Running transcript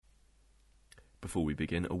Before we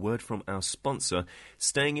begin, a word from our sponsor.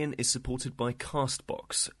 Staying In is supported by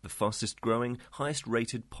Castbox, the fastest-growing,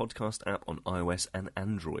 highest-rated podcast app on iOS and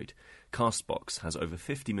Android. Castbox has over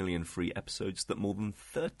 50 million free episodes that more than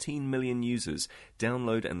 13 million users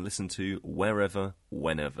download and listen to wherever,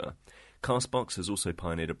 whenever. Castbox has also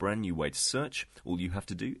pioneered a brand new way to search. All you have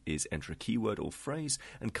to do is enter a keyword or phrase,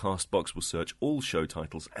 and Castbox will search all show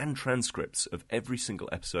titles and transcripts of every single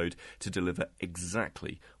episode to deliver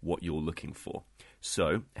exactly what you're looking for.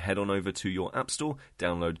 So, head on over to your App Store,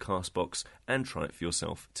 download Castbox, and try it for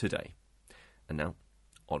yourself today. And now,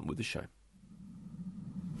 on with the show.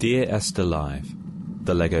 Dear Esther Live,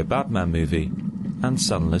 the Lego Batman movie, and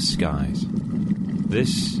Sunless Skies.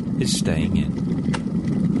 This is Staying In.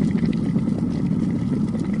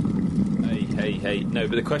 Hey, no,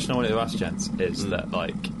 but the question I wanted to ask, gents, is that,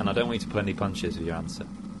 like, and I don't want you to pull any punches with your answer.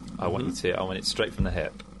 I want it straight from the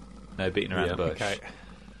hip. No beating around the bush. Okay.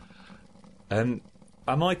 Am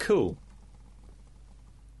I cool?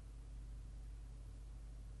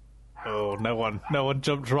 Oh, no one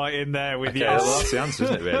jumped right in there with Yeah, yes. well, that's the answer,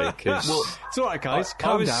 isn't it, really? Well, it's all right, guys.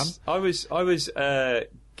 Calm down. I was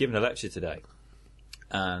giving a lecture today,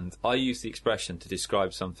 and I used the expression to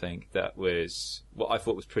describe something that was what I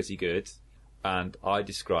thought was pretty good, and I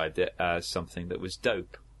described it as something that was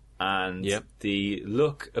dope. And the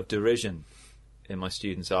look of derision in my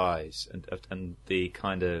students' eyes and the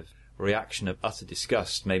kind of reaction of utter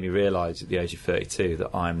disgust made me realise at the age of 32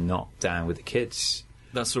 that I'm not down with the kids.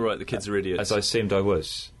 That's all right, the kids are idiots. As I assumed I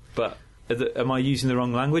was. But am I using the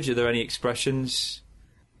wrong language? Are there any expressions?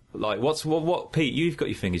 Like, what Pete, you've got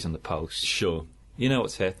your fingers on the pulse. Sure. You know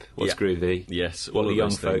what's hip, what's groovy. Yes. What the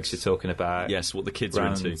young folks are talking about. Yes, what the kids are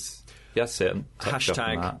into. That's it.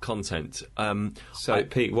 Hashtag content.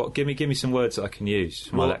 Pete, give me some words that I can use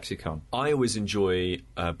for my lexicon. I always enjoy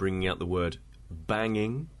bringing out the word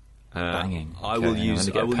banging. Banging. I will use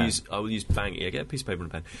banging. Yeah, get a piece of paper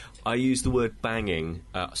and a pen. I use the word banging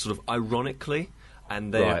sort of ironically,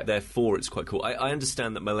 and therefore it's quite cool. I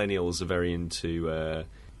understand that millennials are very into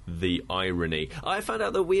the irony. I found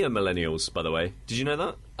out that we are millennials, by the way. Did you know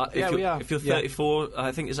that? We are. If you're 34,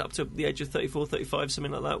 I think it's up to the age of 34, 35,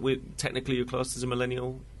 something like that. Technically you're classed as a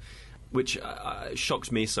millennial, which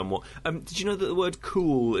shocks me somewhat. Did you know that the word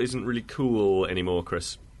cool isn't really cool anymore,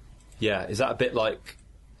 Chris? Yeah, is that a bit like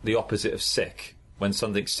the opposite of sick? When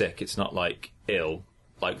something's sick, it's not like ill,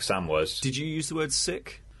 like Sam was. Did you use the word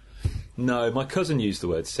sick? No, my cousin used the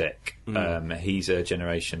word sick. He's a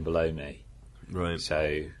generation below me. Right.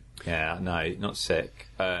 So, yeah, no, not sick.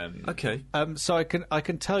 Okay. So I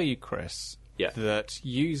can tell you, Chris, that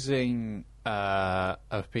using a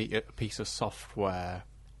piece of software,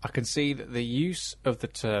 I can see that the use of the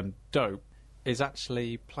term dope is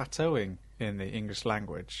actually plateauing in the English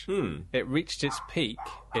language. It reached its peak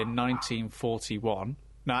in 1941.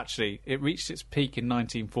 No, actually, it reached its peak in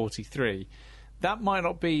 1943. That might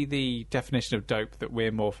not be the definition of dope that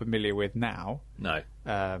we're more familiar with now. No.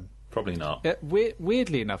 Probably not.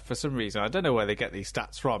 Weirdly enough, for some reason, I don't know where they get these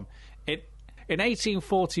stats from. In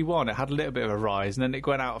 1841, it had a little bit of a rise, and then it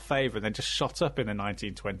went out of favour, and then just shot up in the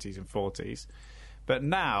 1920s and 40s. But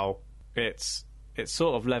now it's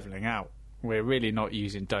sort of levelling out. We're really not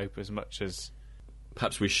using dope as much as...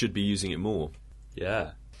 Perhaps we should be using it more.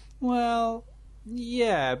 Yeah. Well,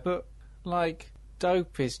 yeah, but, like,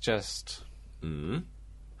 dope is just...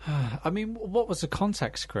 I mean, what was the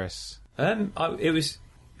context, Chris?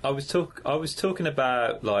 I was talking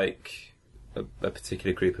about, like, a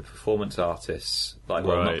particular group of performance artists, like,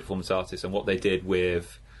 well, not performance artists, and what they did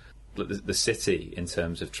with the city in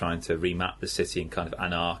terms of trying to remap the city in kind of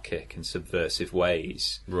anarchic and subversive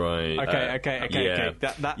ways. Right. Okay.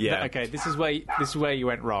 Okay. This is where you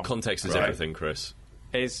went wrong. Context is everything, Chris.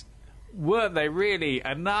 Weren't they really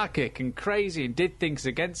anarchic and crazy and did things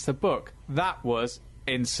against the book? That was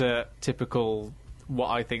insert typical what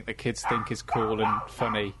I think the kids think is cool and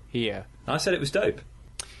funny here. I said it was dope.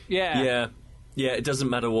 Yeah. Yeah, it doesn't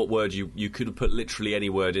matter what word you could have put literally any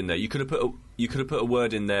word in there. You could have put a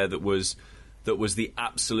word in there that was the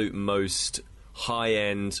absolute most high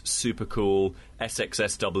end, super cool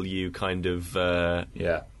SXSW kind of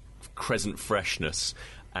crescent freshness,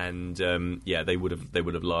 and they would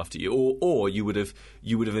have laughed at you, or you would have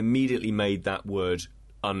immediately made that word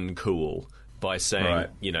uncool by saying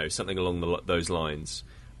something along those lines.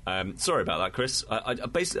 Sorry about that, Chris.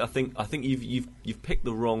 I think you've picked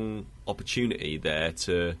the wrong opportunity there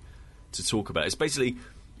to talk about. It's basically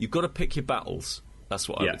you've got to pick your battles. That's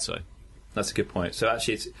what I would say. That's a good point. So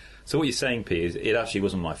actually, so what you're saying, Pete, is it actually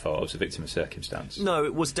wasn't my fault. I was a victim of circumstance. No,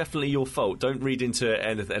 it was definitely your fault. Don't read into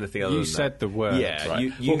anything other than that. You said the word. Yeah. Right.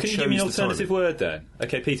 You can you give me an alternative word then?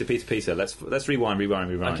 Okay, Peter. Let's rewind.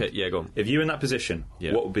 Okay, yeah, go on. If you were in that position,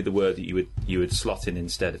 what would be the word that you would slot in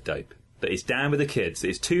instead of dope? That is down with the kids.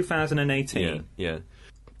 It's 2018. Yeah.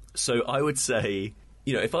 So I would say,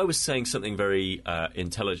 if I was saying something very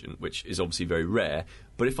intelligent, which is obviously very rare,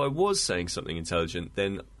 but if I was saying something intelligent,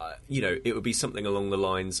 then, it would be something along the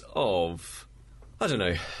lines of, I don't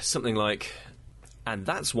know, something like, and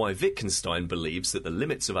that's why Wittgenstein believes that the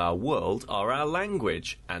limits of our world are our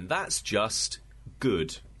language, and that's just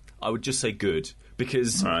good. I would just say good.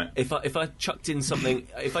 Because if I chucked in something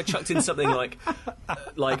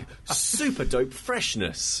like super dope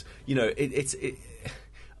freshness, we're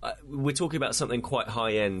talking about something quite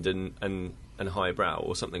high end and highbrow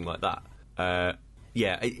or something like that.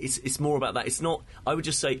 It's more about that. It's not. I would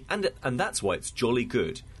just say, and that's why it's jolly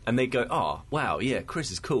good. And they go, wow, yeah,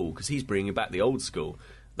 Chris is cool because he's bringing back the old school.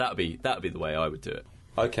 That'd be the way I would do it.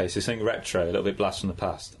 Okay, so something retro, a little bit blast from the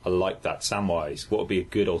past. I like that. Samwise, what would be a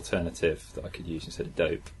good alternative that I could use instead of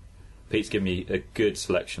dope? Pete's given me a good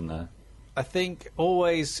selection there. I think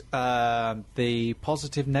always the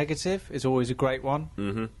positive negative is always a great one.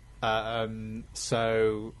 Mm-hmm.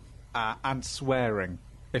 And swearing.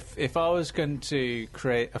 If I was going to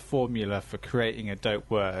create a formula for creating a dope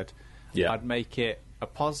word, I'd make it a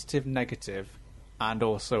positive, negative, and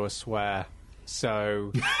also a swear.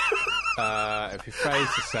 So, if you're phrase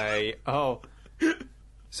to say,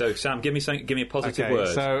 So, Sam, give me a positive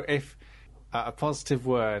word. So, if a positive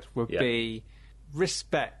word would be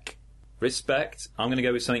respect. Respect. I'm going to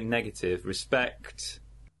go with something negative. Respect.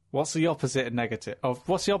 What's the opposite of negative?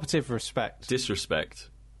 What's the opposite of respect? Disrespect.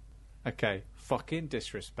 Okay, fucking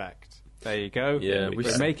disrespect. There you go. Yeah,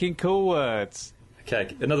 we're making cool words.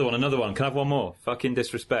 Okay, another one. Can I have one more? Fucking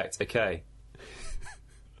disrespect. Okay.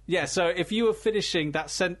 Yeah, so if you were finishing that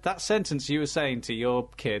sentence you were saying to your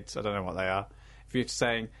kids, I don't know what they are, if you're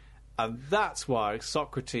saying, and that's why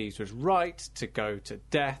Socrates was right to go to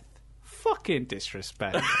death, fucking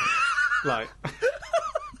disrespect. Like...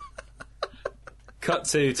 Cut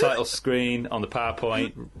to title screen on the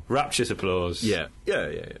PowerPoint, rapturous applause. Yeah.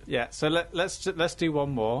 Yeah, so let's do one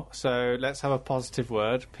more. So let's have a positive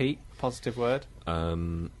word. Pete, positive word.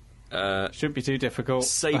 Shouldn't be too difficult.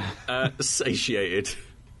 Satiated.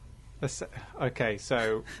 Okay,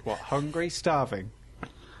 so what? Hungry, starving.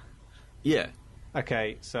 Yeah.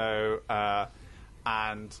 Okay, so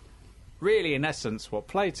and really, in essence, what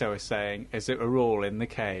Plato is saying is that we're all in the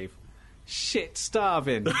cave, shit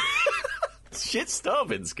starving. Shit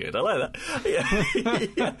starving's good. I like that.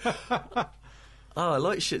 Yeah. I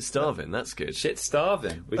like shit starving. That's good. Shit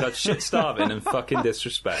starving. We've had shit starving and fucking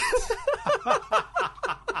disrespect.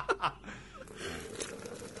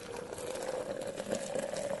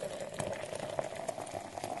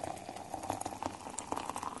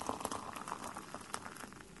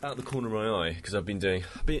 Out the corner of my eye, because I've been doing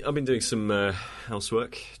some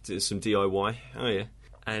housework, some DIY. Oh yeah,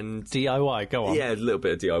 and DIY. Go on. Yeah, a little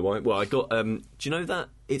bit of DIY. Well, I got. Do you know that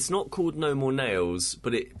it's not called No More Nails,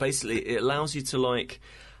 but it allows you to like.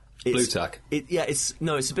 Blue tack. It's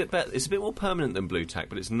a bit better. It's a bit more permanent than blue tack,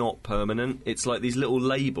 but it's not permanent. It's like these little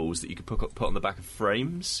labels that you can put on the back of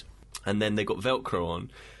frames, and then they got Velcro on.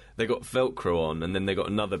 They got Velcro on, and then they got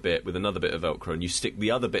another bit with another bit of Velcro, and you stick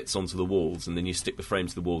the other bits onto the walls, and then you stick the frame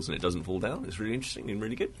to the walls, and it doesn't fall down. It's really interesting and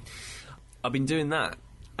really good. I've been doing that,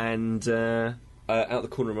 and out the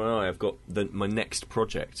corner of my eye, I've got my next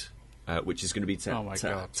project, which is going to be to hang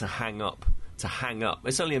up. To hang up.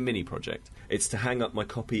 It's only a mini project. It's to hang up my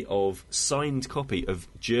signed copy of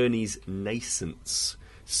Journey's Nascence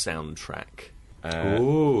soundtrack.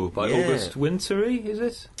 By August Wintory, is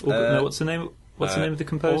it? No, what's the name? What's the name of the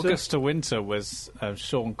composer? Augusta Winter was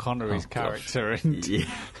Sean Connery's character in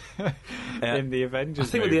the Avengers. I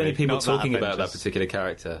think we're the only people talking about that particular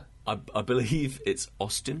character. I believe it's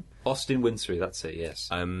Austin Wintory. That's it. Yes.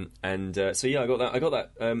 I got that. I got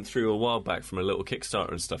that through a while back from a little Kickstarter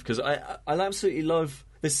and stuff because I absolutely love.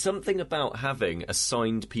 There's something about having a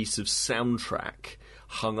signed piece of soundtrack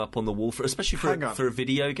hung up on the wall especially for a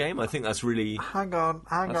video game. I think that's really. Hang on.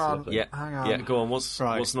 Yeah. Hang on. Yeah. Go on. What's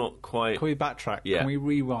not quite? Can we backtrack? Yeah. Can we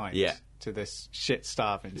rewind? To this shit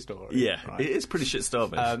starving story. Yeah. Right. It is pretty shit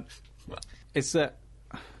starving. It's that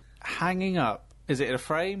hanging up. Is it in a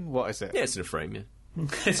frame? What is it? Yeah, it's in a frame, yeah.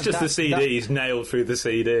 It's just the CD's nailed through the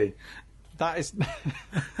CD. That is...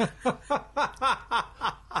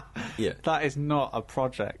 Yeah. That is not a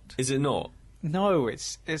project. Is it not? No,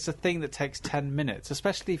 it's a thing that takes 10 minutes,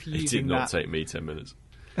 especially if you're using that... It did not take me 10 minutes.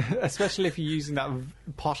 Especially if you're using that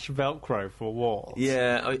posh Velcro for walls.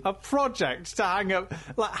 Yeah. A project to hang up...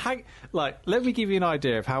 let me give you an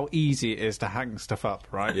idea of how easy it is to hang stuff up,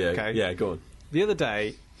 right? Yeah, okay? Yeah, go on. The other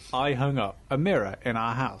day, I hung up a mirror in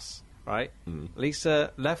our house, right?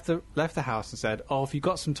 Lisa left the house and said, "Oh, if you've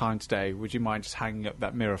got some time today, would you mind just hanging up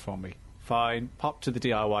that mirror for me?" Fine. Popped to the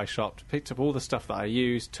DIY shop, picked up all the stuff that I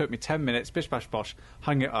used, took me 10 minutes, bish bash bosh,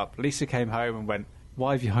 hung it up. Lisa came home and went,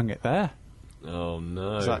 "Why have you hung it there?" Oh,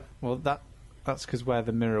 no. I was like, well, that's because where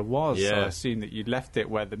the mirror was. Yeah. So I assume that you left it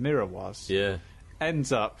where the mirror was. Yeah.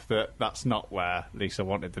 Ends up that that's not where Lisa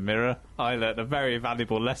wanted the mirror. I learned a very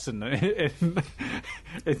valuable lesson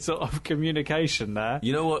in sort of communication there.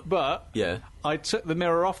 You know what? But Yeah. I took the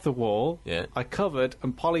mirror off the wall, Yeah. I covered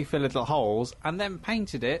and polyfilled the holes, and then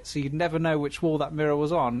painted it so you'd never know which wall that mirror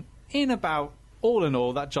was on. All in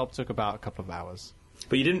all, that job took about a couple of hours.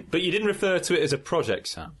 But you didn't refer to it as a project,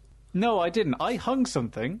 Sam. No, I didn't. I hung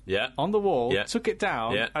something on the wall, took it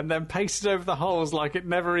down, and then pasted over the holes like it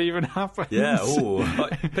never even happened. Yeah, ooh.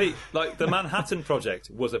 Pete, the Manhattan Project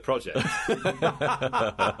was a project.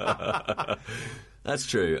 That's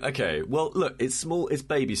true. Okay, well, look, it's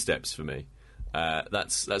baby steps for me.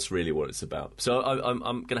 That's really what it's about. So I'm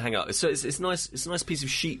going to hang out. So it's nice. It's a nice piece of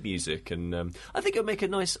sheet music, and I think it'll make a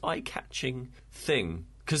nice eye-catching thing.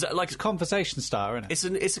 Because it's conversation star,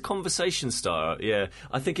 isn't it? It's a conversation star. Yeah,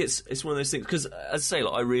 I think it's one of those things. Because as I say,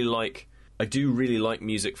 I do really like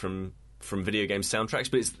music from video game soundtracks,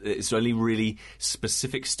 but it's only really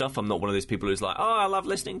specific stuff. I'm not one of those people who's like, oh, I love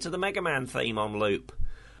listening to the Mega Man theme on loop.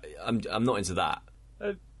 I'm not into that.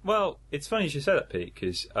 Well, it's funny you should say that, Pete,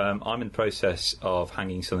 because I'm in the process of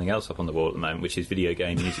hanging something else up on the wall at the moment, which is video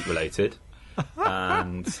game music related,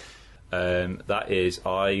 and that is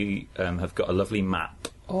I have got a lovely map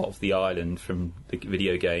of the island from the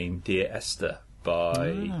video game Dear Esther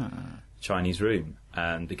by Chinese Room,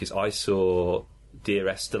 and because I saw Dear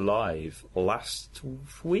Esther live last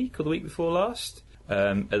week or the week before last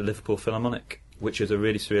at the Liverpool Philharmonic, which was a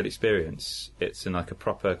really surreal experience. It's in like a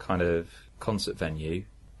proper kind of concert venue,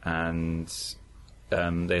 and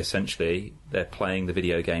they're playing the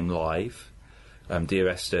video game live. Dear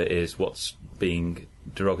Esther is what's being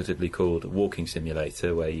derogatively called a walking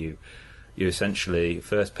simulator, where you essentially,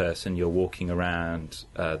 first person, you're walking around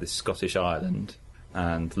this Scottish island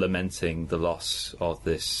and lamenting the loss of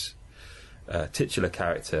this titular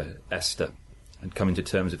character, Esther, and coming to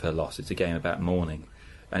terms with her loss. It's a game about mourning,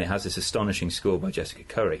 and it has this astonishing score by Jessica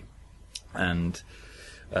Curry. And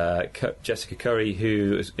Jessica Curry,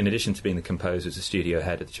 who, in addition to being the composer, is a studio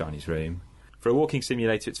head at the Chinese Room. For a walking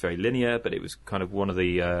simulator, it's very linear, but it was kind of one of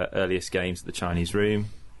the earliest games at the Chinese Room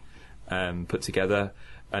put together.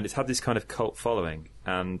 And it's had this kind of cult following.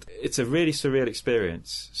 And it's a really surreal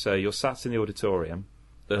experience. So you're sat in the auditorium,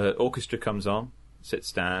 the orchestra comes on,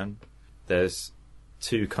 sits down, there's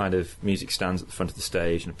two kind of music stands at the front of the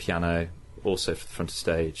stage and a piano also at the front of the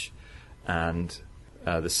stage. And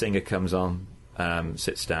the singer comes on,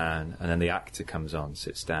 sits down, and then the actor comes on,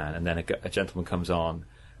 sits down, and then a gentleman comes on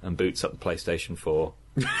and boots up the PlayStation 4,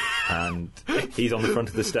 and he's on the front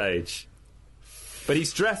of the stage. But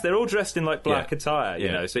he's dressed. They're all dressed in like black attire,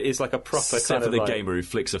 you know. So it's like a proper Except kind for of the like, gamer who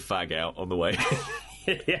flicks a fag out on the way.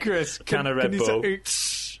 Chris, can of Red Bull.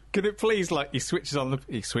 Can it please, like, he switches on the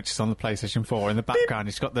PlayStation 4 in the background.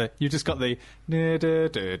 You've just got the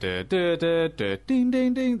ding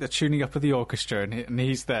ding ding, the tuning up of the orchestra, and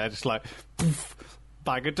he's there just like poof,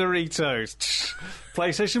 bag of Doritos,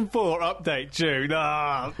 PlayStation 4 update June.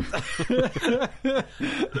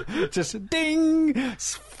 Just ding,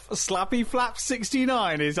 Slappy Flap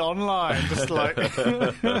 69 is online. Just like.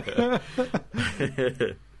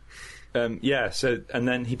 So and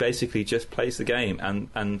then he basically just plays the game,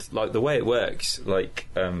 and like the way it works, like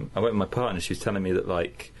I went with my partner. She was telling me that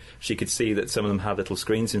like she could see that some of them had little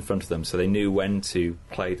screens in front of them, so they knew when to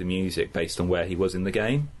play the music based on where he was in the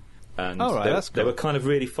game. And that's cool. They were kind of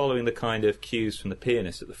really following the kind of cues from the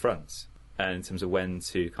pianist at the front, in terms of when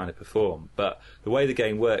to kind of perform. But the way the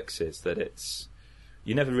game works is that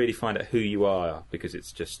you never really find out who you are, because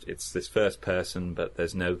it's this first person, but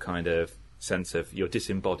there's no kind of sense of, you're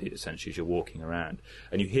disembodied essentially as you're walking around,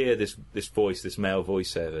 and you hear this voice, this male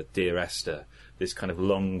voiceover, Dear Esther, this kind of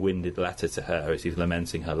long-winded letter to her as he's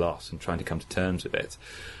lamenting her loss and trying to come to terms with it.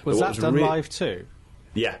 Was that done live too?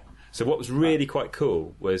 Yeah. So what was really quite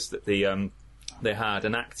cool was that they had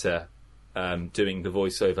an actor doing the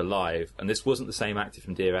voiceover live, and this wasn't the same actor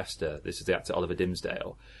from Dear Esther. This is the actor Oliver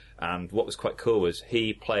Dimsdale. And what was quite cool was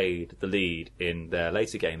he played the lead in their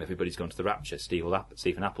later game, Everybody's Gone to the Rapture,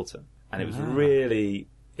 Stephen Appleton. And it was really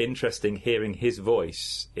interesting hearing his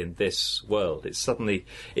voice in this world. It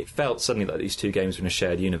felt suddenly like these two games were in a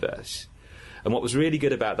shared universe. And what was really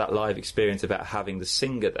good about that live experience, about having the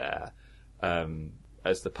singer there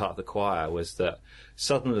as the part of the choir, was that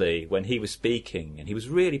suddenly when he was speaking, and he was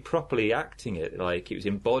really properly acting it, like it was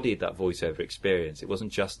embodied, that voiceover experience. It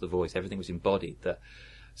wasn't just the voice, everything was embodied. That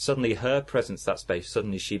suddenly her presence, that space,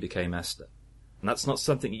 suddenly she became Esther. And that's not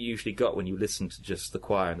something you usually got when you listen to just the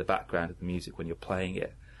choir in the background of the music when you're playing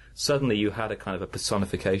it. Suddenly you had a kind of a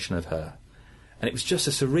personification of her. And it was just a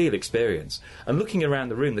surreal experience. And looking around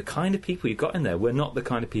the room, the kind of people you got in there were not the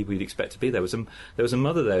kind of people you'd expect to be there. There was a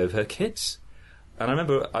mother there with her kids. And I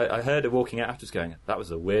remember I heard her walking out afterwards going, that was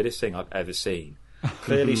the weirdest thing I've ever seen.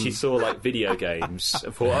 Clearly she saw like video games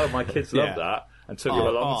and thought, oh, my kids love that, and took him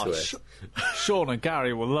along to it. Sean and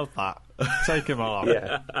Gary will love that. Take him along.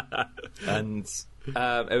 Yeah. And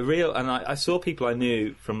I saw people I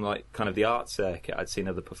knew from like kind of the art circuit. I'd seen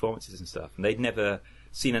other performances and stuff, and they'd never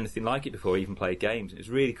seen anything like it before, even played games. It was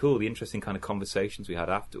really cool, the interesting kind of conversations we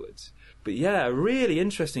had afterwards. But yeah, a really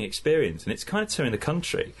interesting experience, and it's kind of touring the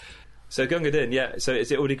country. So Gunga Din, yeah. So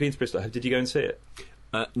is it already been to Bristol? Did you go and see it?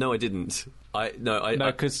 No, I didn't.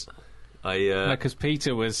 Because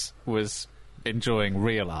Peter was enjoying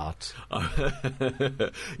real art.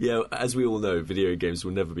 Yeah, as we all know, video games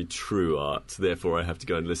will never be true art. Therefore, I have to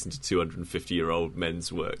go and listen to 250-year-old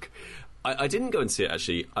men's work. I didn't go and see it,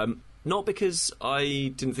 actually. Not because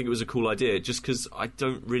I didn't think it was a cool idea, just because I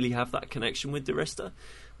don't really have that connection with the Esther.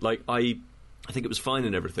 Like, I think it was fine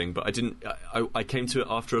and everything, but I came to it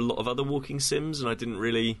after a lot of other walking sims, and it didn't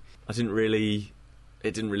really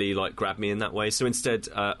like grab me in that way. So instead,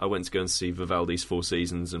 I went to go and see Vivaldi's Four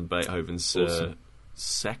Seasons and Beethoven's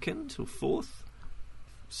second or fourth.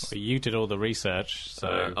 Well, you did all the research,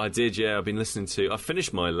 so I did. Yeah, I've been listening to. I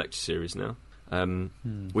finished my lecture series now,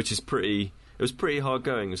 which is pretty. It was pretty hard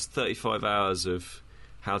going. It was 35 hours of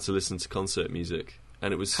how to listen to concert music.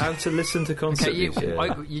 And it was how to listen to concert music.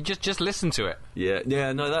 You just listen to it.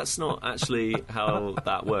 Yeah. No, that's not actually how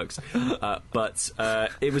that works. But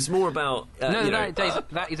it was more about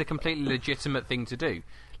that is a completely legitimate thing to do.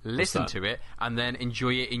 Listen to it and then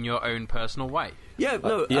enjoy it in your own personal way.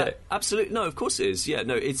 Yeah, absolutely. No, of course it is. Yeah,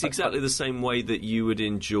 no, it's exactly the same way that you would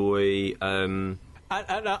enjoy.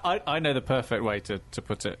 I know the perfect way to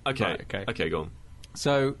put it. Okay, right, okay, go on.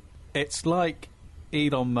 So it's like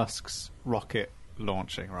Elon Musk's rocket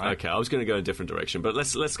launching, right? Okay, I was going to go in a different direction, but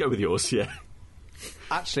let's go with yours. Yeah.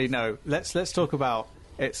 Actually, no. Let's talk about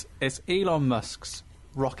it's Elon Musk's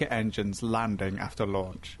rocket engines landing after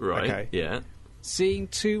launch. Right. Okay. Yeah. Seeing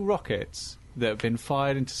two rockets that have been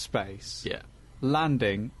fired into space. Yeah.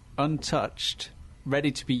 Landing untouched,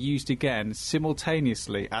 ready to be used again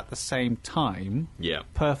simultaneously at the same time. Yeah.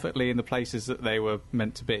 Perfectly in the places that they were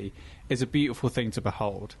meant to be, is a beautiful thing to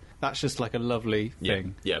behold. That's just like a lovely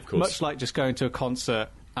thing. Yeah, of course. Much like just going to a concert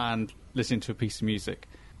and listening to a piece of music.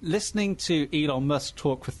 Listening to Elon Musk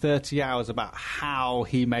talk for 30 hours about how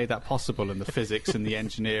he made that possible, and the physics and the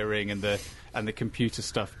engineering and the computer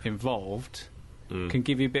stuff involved can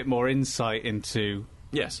give you a bit more insight into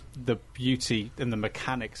the beauty and the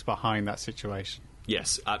mechanics behind that situation.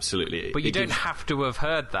 Yes, absolutely. But you don't have to have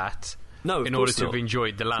heard that. No, in order to have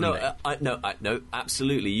enjoyed the landing. No,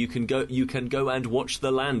 absolutely. You can go and watch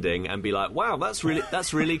the landing and be like, "Wow, that's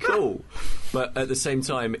really cool." But at the same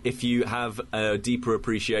time, if you have a deeper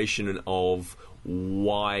appreciation of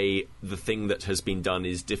why the thing that has been done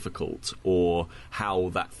is difficult, or how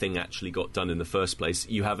that thing actually got done in the first place,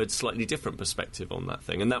 you have a slightly different perspective on that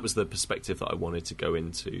thing. And that was the perspective that I wanted to go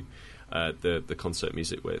into the concert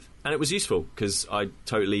music with, and it was useful because I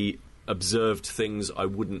totally observed things I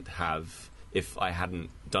wouldn't have if I hadn't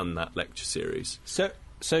done that lecture series. So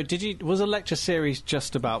was a lecture series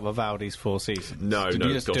just about Vivaldi's Four Seasons? No, it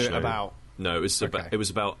was it was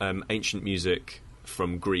about ancient music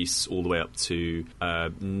from Greece all the way up to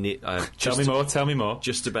tell me more.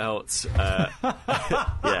 Just about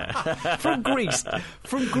from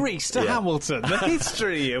Greece to Hamilton, the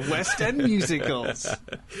history of West End musicals.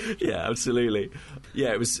 Yeah, absolutely.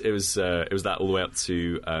 Yeah, it was that all the way up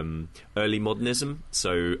to early modernism,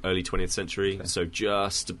 so early 20th century, so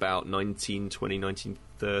just about 1920,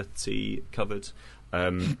 1930 covered,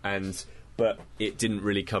 but it didn't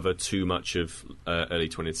really cover too much of early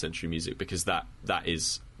 20th century music because that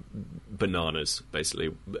is bananas,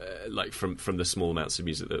 basically, like from the small amounts of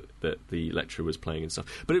music that the lecturer was playing and stuff.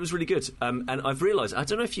 But it was really good. And I've realised, I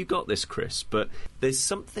don't know if you got this, Chris, but there's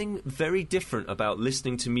something very different about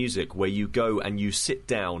listening to music where you go and you sit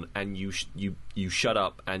down and you shut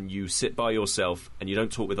up and you sit by yourself and you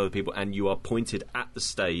don't talk with other people and you are pointed at the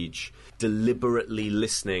stage, deliberately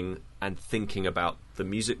listening and thinking about the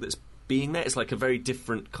music that's being there. It's like a very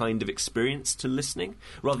different kind of experience to listening,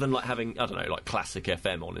 rather than like having, I don't know, like classic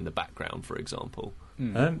FM on in the background, for example.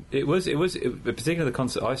 It was particularly the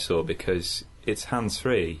concert I saw, because it's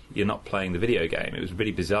hands-free. You're not playing the video game. It was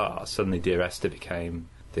really bizarre. Suddenly Dear Esther became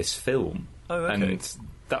this film. Oh, okay. And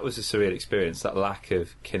that was a surreal experience, that lack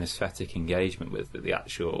of kinesthetic engagement with the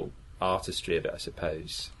actual artistry of it, I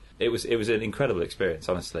suppose. It was an incredible experience,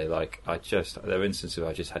 honestly. Like, there were instances where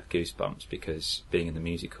I just had goosebumps, because being in the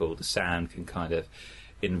music hall, the sound can kind of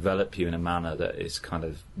envelop you in a manner that is kind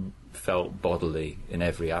of felt bodily in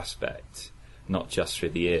every aspect, not just through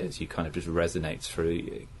the ears. You kind of just resonates through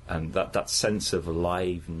you. And that sense of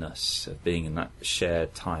aliveness, of being in that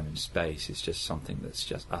shared time and space, is just something that's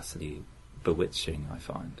just utterly bewitching, I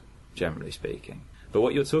find, generally speaking. But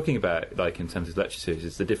what you're talking about, like in terms of lecture series,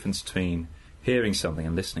 is the difference between hearing something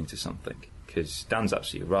and listening to something. Because Dan's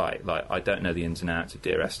absolutely right. Like, I don't know the ins and outs of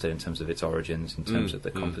Dear Esther in terms of its origins, in terms of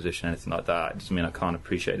the composition, anything like that. It doesn't mean I can't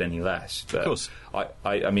appreciate it any less. But of course.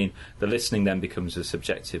 I mean, the listening then becomes a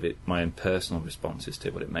subjective, my own personal responses to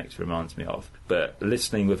what it reminds me of. But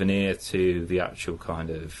listening with an ear to the actual kind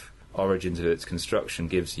of origins of its construction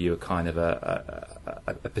gives you a kind of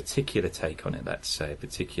a particular take on it, let's say, a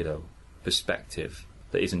particular perspective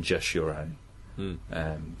that isn't just your own.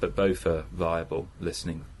 But both are viable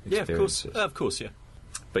listening experiences. Yeah, of course, yeah.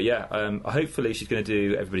 But yeah, hopefully she's going to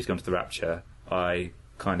do Everybody's Gone to the Rapture.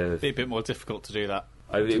 It'd be a bit more difficult to do that.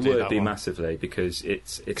 It would be massively, because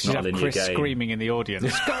it's not a linear Chris game. Screaming in the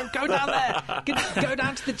audience, go down there, go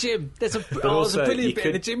down to the gym. There's a also, brilliant bit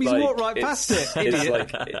in the gym. He's walked right past it.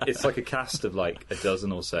 It's like a cast of like a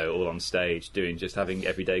dozen or so all on stage having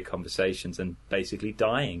everyday conversations and basically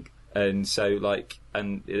dying. And so,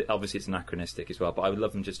 obviously it's anachronistic as well, but I would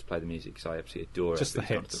love them just to play the music, because I absolutely adore just it. The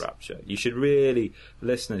hits. The Rapture. You should really,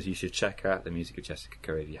 listeners, you should check out the music of Jessica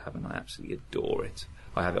Curry if you haven't. I absolutely adore it.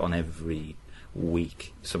 I have it on every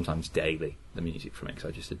week, sometimes daily, the music from it, because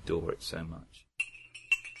I just adore it so much.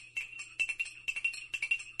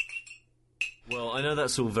 Well, I know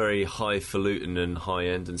that's all very highfalutin and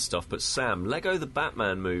high-end and stuff, but Sam, Lego the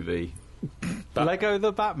Batman movie... Lego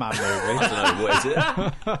the Batman movie. I don't know,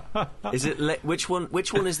 what is it? Which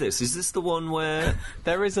one is this? Is this the one where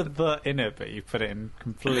there is a "the" in it, but you put it in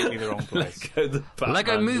completely the wrong place?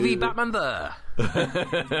 Lego movie Batman the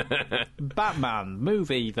Batman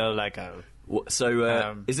movie the Lego.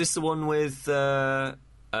 So is this the one with the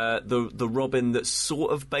Robin that's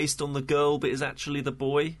sort of based on the girl but is actually the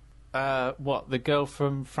boy? What, the girl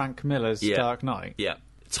from Frank Miller's Dark Knight? Yeah,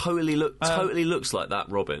 totally looks like that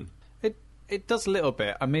Robin. It does a little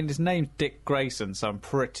bit. I mean, his name's Dick Grayson, so I'm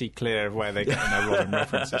pretty clear of where they're getting their Robin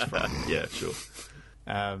references from. Yeah, sure.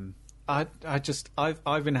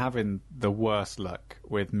 I've been having the worst luck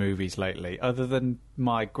with movies lately, other than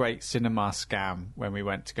my great cinema scam when we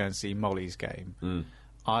went to go and see Molly's Game.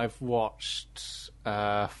 I've watched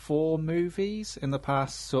 4 movies in the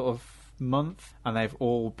past sort of month, and they've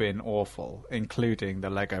all been awful, including the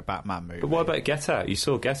Lego Batman movie. But what about Get Out? You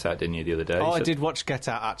saw Get Out, didn't you, the other day? I did watch Get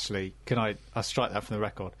Out, actually. I'll strike that from the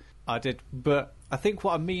record. I did, but I think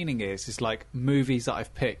what I'm meaning is like movies that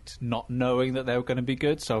I've picked not knowing that they were going to be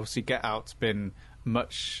good. So obviously Get Out's been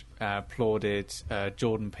much applauded.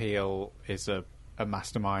 Jordan Peele is a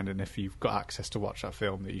mastermind, and if you've got access to watch that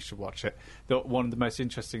film, that you should watch it. One of the most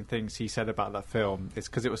interesting things he said about that film is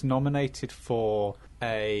because it was nominated for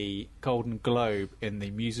a Golden Globe in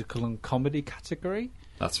the musical and comedy category.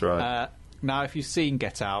 That's right. Now, if you've seen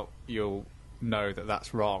Get Out, you'll know that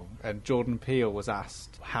that's wrong. And Jordan Peele was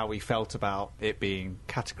asked how he felt about it being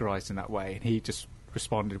categorised in that way, and he just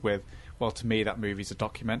responded with, well, to me that movie's a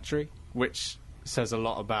documentary, which says a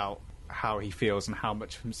lot about how he feels and how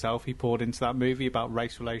much of himself he poured into that movie about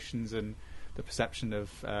race relations and the perception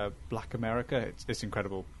of Black America. It's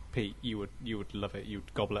incredible. Pete, you would love it.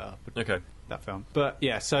 You'd gobble it up. Okay. That film. But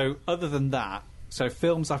yeah, so other than that, so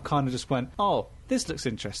films I've kind of just went, oh, this looks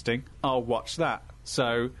interesting, I'll watch that.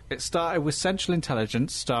 So it started with Central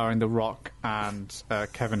Intelligence, starring The Rock and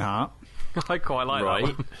Kevin Hart. I quite like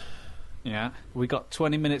that one. Yeah, we got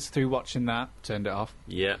 20 minutes through watching that, turned it off.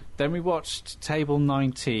 Yeah. Then we watched Table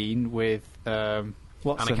 19 with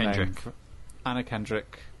what's her name? Anna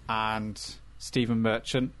Kendrick and Stephen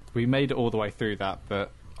Merchant. We made it all the way through that,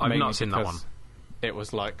 but I've not seen that one. It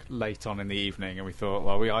was like late on in the evening, and we thought,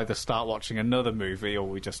 well, we either start watching another movie or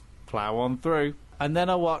we just plough on through. And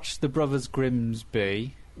then I watched The Brothers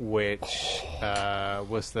Grimsby, which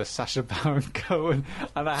was the Sacha Baron Cohen,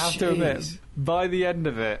 and I have to admit, by the end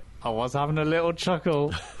of it, I was having a little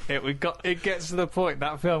chuckle. It gets to the point.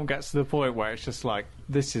 That film gets to the point where it's just like,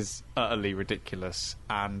 this is utterly ridiculous,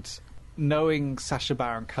 and knowing Sacha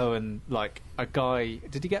Baron Cohen, like a guy,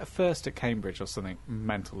 did he get a first at Cambridge or something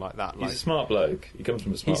mental like that? He's a smart bloke. He comes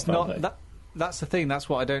from a smart family. Not, that's the thing. That's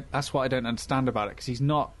what I don't understand about it, because he's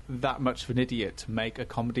not that much of an idiot to make a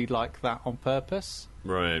comedy like that on purpose.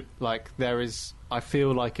 Right. Like I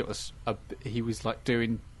feel like he was like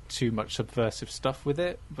doing too much subversive stuff with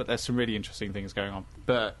it, but there's some really interesting things going on.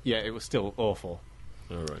 But yeah, it was still awful.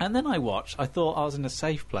 All right. And then I thought I was in a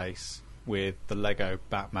safe place with the Lego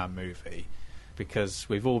Batman movie, because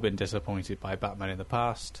we've all been disappointed by Batman in the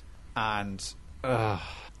past, and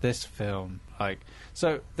this film,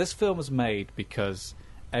 this film was made because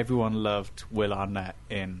everyone loved Will Arnett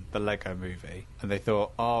in the Lego movie, and they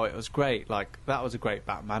thought, oh, it was great, like that was a great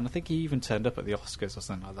Batman. I think he even turned up at the Oscars or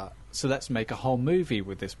something like that, so let's make a whole movie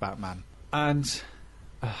with this Batman. And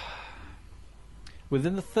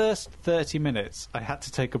within the first 30 minutes I had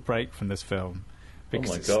to take a break from this film,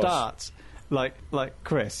 because it starts like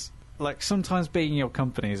Chris, like sometimes being in your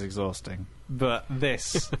company is exhausting, but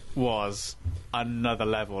this was another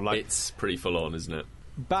level. Like, it's pretty full on, isn't it?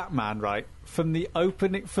 Batman, right, from the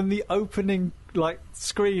opening like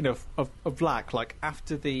screen of black, like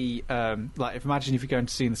after the imagine if you're going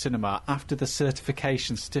to see in the cinema, after the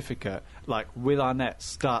certification certificate, like Will Arnett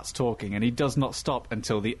starts talking and he does not stop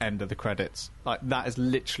until the end of the credits. Like, that is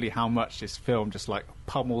literally how much this film just like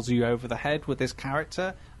pummels you over the head with this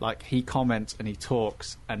character. Like, he comments and he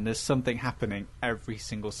talks, and there's something happening every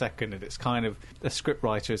single second, and it's kind of, the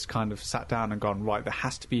scriptwriter has kind of sat down and gone, right, there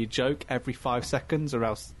has to be a joke every 5 seconds or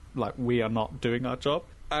else like we are not doing our job.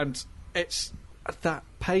 And it's that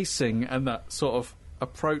pacing and that sort of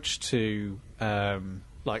approach to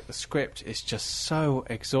like the script is just so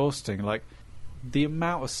exhausting. Like, the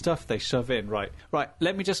amount of stuff they shove in. Right,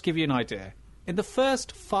 let me just give you an idea. In the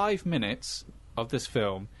first 5 minutes of this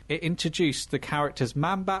film, it introduced the characters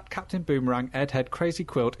Man-Bat, Captain Boomerang, Edhead, Crazy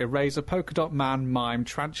Quilt, Eraser, Polka Dot Man, Mime,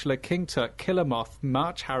 Tarantula, King Tut, Killer Moth,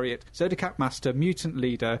 March Harriet, Zodiac Master, Mutant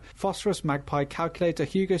Leader, Phosphorus Magpie, Calculator,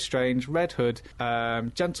 Hugo Strange, Red Hood,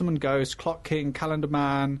 Gentleman Ghost, Clock King, Calendar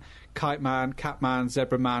Man, Kite Man, Cat Man,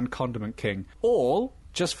 Zebra Man, Condiment King. All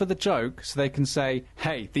just for the joke, so they can say,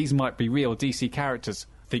 hey, these might be real DC characters.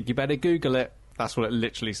 Think you better Google it. That's what it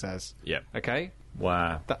literally says. Yeah. Okay?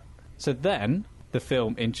 Wow. So then the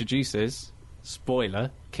film introduces, spoiler,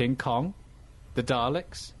 King Kong, the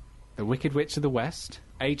Daleks, the Wicked Witch of the West,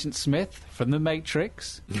 Agent Smith from The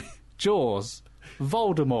Matrix, Jaws,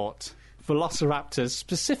 Voldemort, Velociraptors,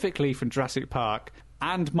 specifically from Jurassic Park,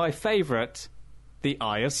 and my favourite, the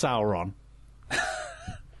Eye of Sauron.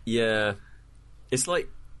 Yeah. It's like,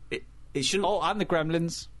 it shouldn't... Oh, and the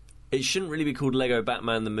Gremlins. It shouldn't really be called Lego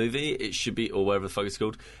Batman the movie. It should be, or whatever the fuck it's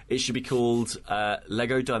called, it should be called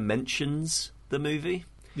Lego Dimensions the movie.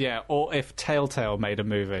 Yeah, or if Telltale made a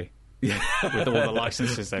movie. Yeah. With all the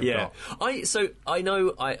licenses they've got. I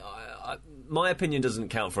know my opinion doesn't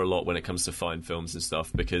count for a lot when it comes to fine films and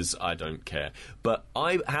stuff, because I don't care. But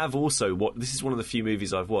I have also this is one of the few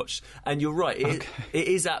movies I've watched, and you're right, it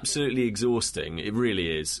is absolutely exhausting. It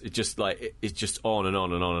really is. It just it's just on and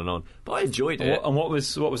on and on and on. But I enjoyed it. And what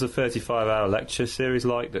was a 35-hour lecture series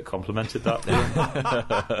like that complemented that?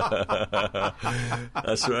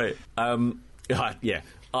 That's right. Yeah.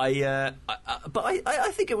 But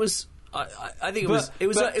I think it was. I think it was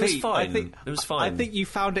fine. It was fine. I think you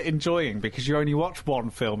found it enjoying because you only watch one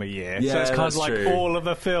film a year, yeah, so it's kind of like true. all of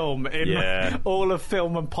a film all of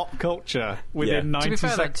film and pop culture within 90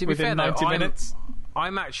 minutes.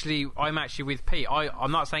 I'm actually with Pete.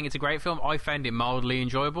 I'm not saying it's a great film. I found it mildly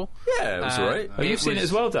enjoyable. Yeah, it was alright. You've seen it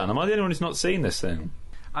as well, Dan. Am I the only one who's not seen this thing?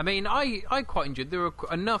 I mean, I quite enjoyed it. There were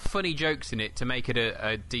enough funny jokes in it to make it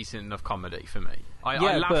a decent enough comedy for me. I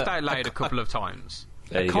laughed out loud a couple of times.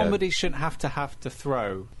 A comedy shouldn't have to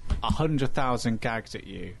throw 100,000 gags at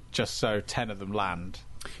you just so 10 of them land.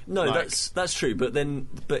 No, that's true. But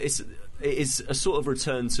it is a sort of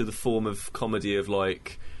return to the form of comedy of,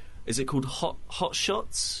 like, is it called Hot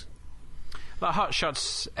Shots? Like Hot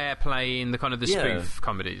Shots, Airplane, the kind of the spoof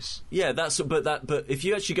comedies. Yeah, but if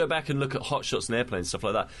you actually go back and look at Hot Shots and Airplane and stuff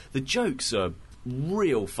like that, the jokes are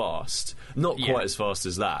real fast. Not quite as fast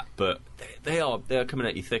as that, but they are coming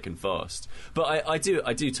at you thick and fast. But I do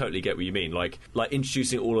totally get what you mean. Like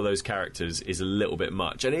introducing all of those characters is a little bit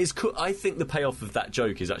much, and it is cool. I think the payoff of that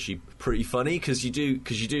joke is actually pretty funny because you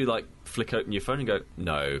do like flick open your phone and go,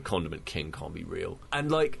 no, Condiment King can't be real,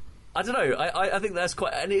 and like, I don't know. I think that's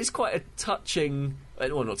quite, and it is quite a touching.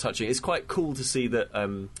 Well, not touching. It's quite cool to see that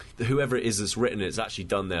whoever it is that's written it's actually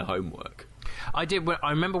done their homework. I did.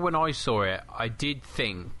 I remember when I saw it, I did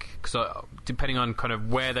think because depending on kind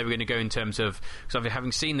of where they were going to go in terms of, because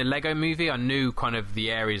having seen the Lego Movie, I knew kind of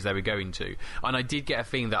the areas they were going to, and I did get a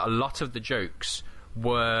feeling that a lot of the jokes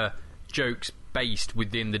were jokes based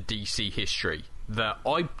within the DC history that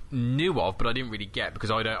I knew of, but I didn't really get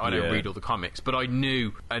because I don't read all the comics. But I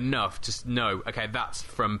knew enough to know, okay, that's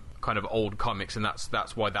from kind of old comics, and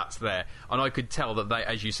that's why that's there. And I could tell that they,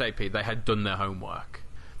 as you say, Pete, they had done their homework.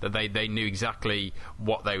 That they knew exactly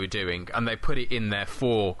what they were doing, and they put it in there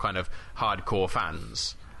for kind of hardcore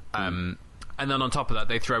fans. And then on top of that,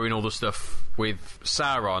 they throw in all the stuff with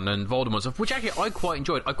Sauron and Voldemort stuff, which actually I quite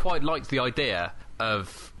enjoyed. I quite liked the idea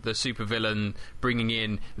of the supervillain bringing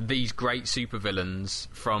in these great supervillains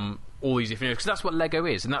from all these different areas, because that's what Lego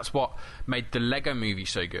is, and that's what made the Lego Movie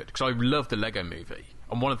so good, because I loved the Lego Movie.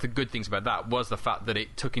 And one of the good things about that was the fact that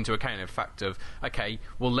it took into account the fact of, okay,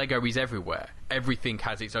 well, Lego is everywhere. Everything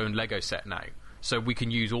has its own Lego set now. So we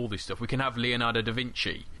can use all this stuff. We can have Leonardo da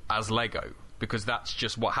Vinci as Lego, because that's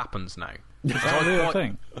just what happens now. Is that a real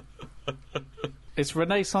thing? Is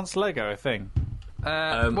Renaissance Lego a thing?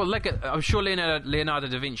 Well, Lego, I'm sure Leonardo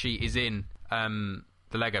da Vinci is in the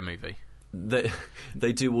Lego Movie.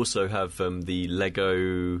 They do also have the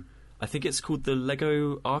Lego... I think it's called the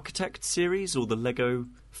Lego Architect series or the Lego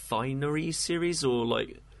Finery series, or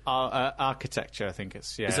like architecture. I think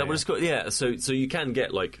it's Is that what it's called? Yeah. So you can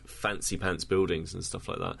get like fancy pants buildings and stuff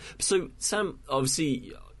like that. So Sam,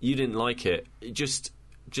 obviously you didn't like it. It just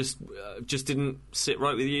didn't sit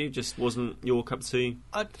right with you. Just wasn't your cup of tea.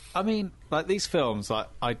 I mean, like these films, like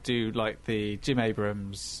I do like the Jim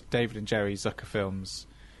Abrams, David and Jerry Zucker films.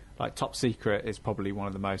 Like Top Secret is probably one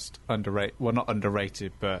of the most underrated. Well, not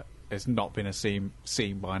underrated, but it's not been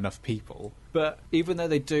seen by enough people. But even though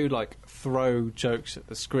they do like throw jokes at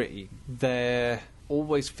the screen, there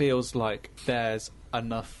always feels like there's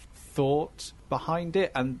enough thought behind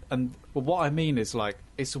it. And what I mean is, like,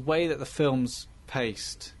 it's the way that the film's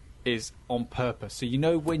paced is on purpose. So you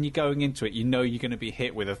know when you're going into it, you know you're going to be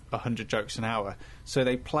hit with 100 jokes an hour. So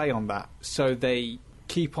they play on that. So they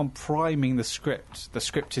keep on priming the script. The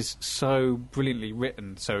script is so brilliantly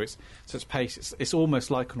written, so it's paced. It's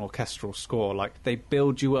almost like an orchestral score. Like they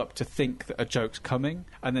build you up to think that a joke's coming,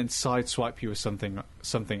 and then sideswipe you with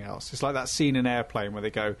something else. It's like that scene in Airplane where they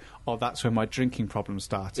go, "Oh, that's when my drinking problem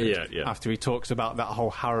started." Yeah. After he talks about that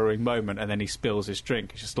whole harrowing moment, and then he spills his drink.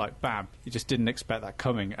 It's just like, bam! You just didn't expect that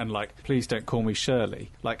coming. And like, please don't call me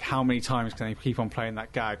Shirley. Like, how many times can they keep on playing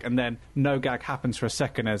that gag? And then no gag happens for a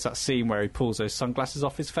second. There's that scene where he pulls those sunglasses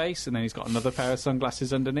off his face, and then he's got another pair of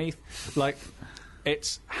sunglasses underneath. Like,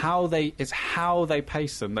 it's how they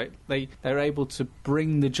pace them. They're able to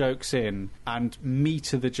bring the jokes in and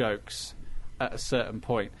meter the jokes at a certain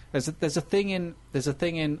point. There's a thing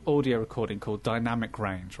in audio recording called dynamic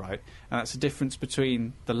range, right? And that's the difference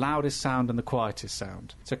between the loudest sound and the quietest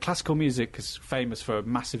sound. So classical music is famous for a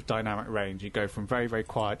massive dynamic range. You go from very, very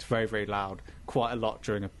quiet to very, very loud quite a lot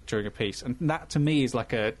during a piece. And that to me is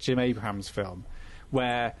like a Jim Abrams film,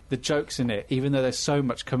 where the jokes in it, even though there's so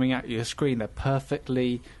much coming at your screen, they're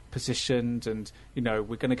perfectly positioned, and you know,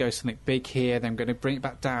 we're going to go something big here, then I'm going to bring it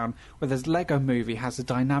back down. Whereas Lego Movie has a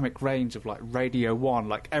dynamic range of like Radio 1,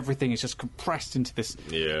 like everything is just compressed into this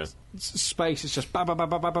space. It's just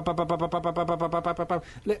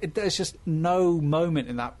there's just no moment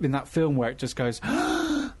in that film where it just goes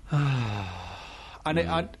and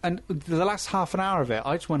the last half an hour of it,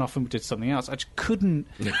 I just went off and did something else. I just couldn't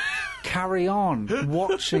carry on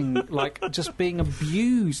watching, like, just being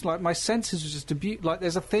abused. Like, my senses were just abused. Like,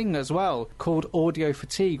 there's a thing as well called audio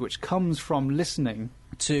fatigue, which comes from listening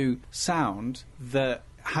to sound that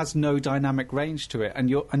has no dynamic range to it, and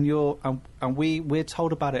we're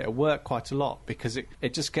told about it at work quite a lot, because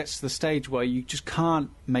it just gets to the stage where you just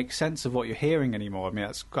can't make sense of what you're hearing anymore. I mean,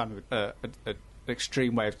 that's kind of a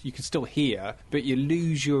extreme way of, you can still hear, but you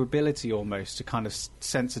lose your ability almost to kind of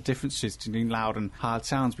sense the differences between loud and hard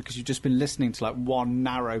sounds, because you've just been listening to like one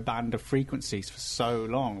narrow band of frequencies for so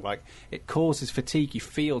long. Like, it causes fatigue. You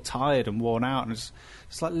feel tired and worn out, and it's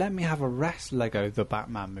like, let me have a rest, Lego the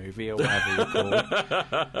Batman movie, or whatever you call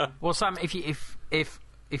it. Well, Sam, if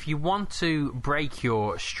you want to break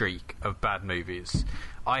your streak of bad movies,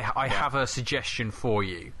 I have a suggestion for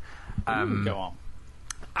you. Go on.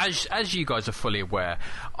 As you guys are fully aware,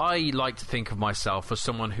 I like to think of myself as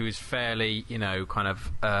someone who is fairly, kind of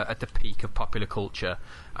at the peak of popular culture,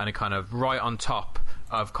 and a kind of right on top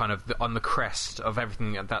of kind of on the crest of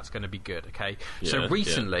everything that's going to be good. Okay, so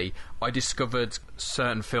recently I discovered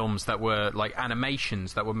certain films that were like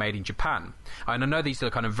animations that were made in Japan, and I know these are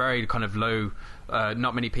kind of very kind of low.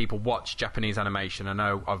 Not many people watch Japanese animation. I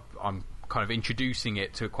know I'm kind of introducing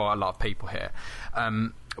it to quite a lot of people here.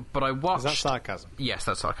 But I watched... Is that sarcasm? Yes,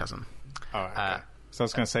 that's sarcasm. All right, okay. So I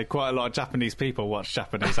was going to say, quite a lot of Japanese people watch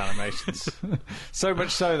Japanese animations. So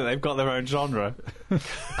much so that they've got their own genre.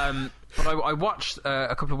 But I watched,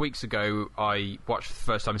 a couple of weeks ago, I watched for the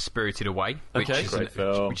first time Spirited Away, which is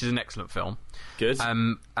an excellent film. Good.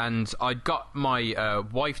 And I got my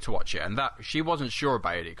wife to watch it, and that she wasn't sure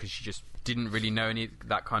about it because she just didn't really know any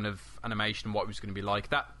that kind of animation, what it was going to be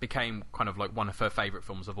like. That became kind of like one of her favourite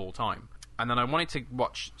films of all time. And then I wanted to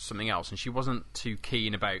watch something else, and she wasn't too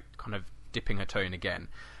keen about kind of dipping her toe in again.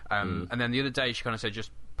 And then the other day she kind of said,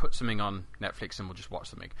 just put something on Netflix and we'll just watch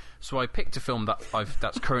something. So I picked a film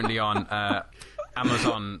that's currently on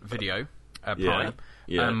Amazon Video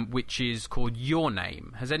Prime, which is called Your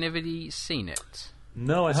Name. Has anybody seen it?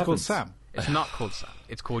 No, I haven't. It's called Sam. It's not called Sam.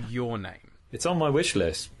 It's called Your Name. It's on my wish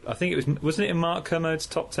list. I think wasn't it in Mark Kermode's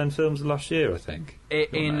top 10 films of last year, I think?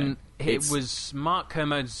 It was Mark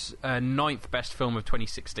Kermode's 9th best film of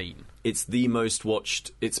 2016. It's the most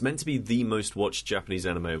watched... It's meant to be the most watched Japanese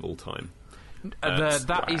anime of all time.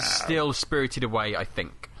 That is still Spirited Away, I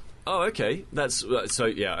think. Oh, okay. That's... So,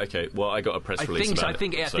 yeah, okay. Well, I got a press release about I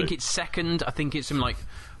think it's second. I think it's something like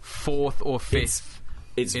 4th or 5th.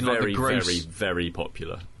 It's very, very, very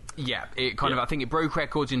popular. Yeah, it kind of. I think it broke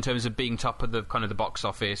records in terms of being top of the kind of the box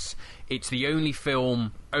office. It's the only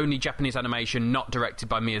Japanese animation not directed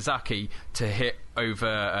by Miyazaki to hit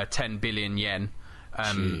over 10 billion yen.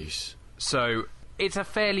 Jeez. So it's a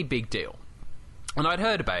fairly big deal. And I'd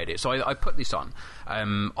heard about it, so I put this on.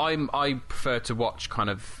 I prefer to watch kind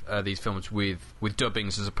of these films with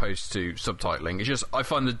dubbings as opposed to subtitling. It's just I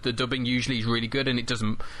find that the dubbing usually is really good, and it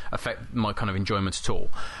doesn't affect my kind of enjoyment at all.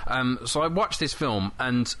 So I watched this film,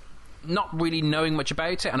 and not really knowing much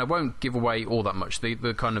about it, and I won't give away all that much.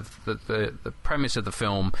 The kind of the premise of the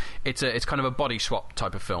film, it's kind of a body swap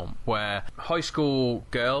type of film where a high school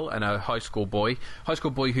girl and a high school boy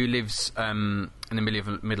who lives in the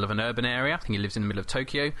middle of an urban area. I think he lives in the middle of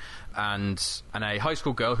Tokyo, and a high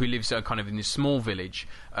school girl who lives kind of in this small village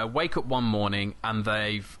wake up one morning and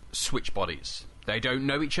they've switched bodies. They don't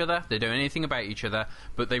know each other, they don't know anything about each other,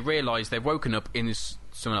 but they realise they've woken up in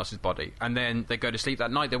someone else's body. And then they go to sleep that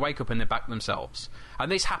night, they wake up and they're back themselves.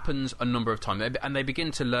 And this happens a number of times. And they begin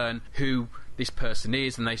to learn who this person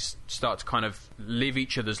is, and they start to kind of live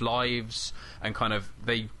each other's lives, and kind of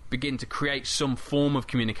they begin to create some form of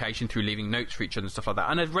communication through leaving notes for each other and stuff like that.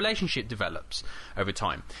 And a relationship develops over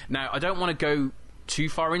time. Now, I don't want to go too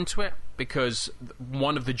far into it, because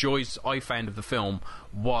one of the joys I found of the film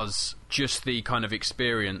was just the kind of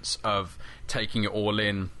experience of taking it all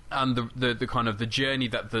in, and the kind of the journey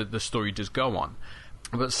that the story does go on.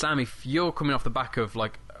 But Sam, if you're coming off the back of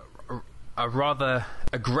like a rather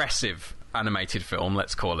aggressive animated film,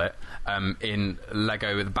 let's call it, in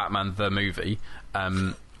Lego the Batman the movie,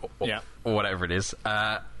 or whatever it is,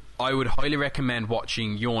 I would highly recommend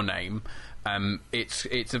watching Your Name.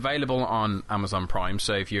 It's available on Amazon Prime,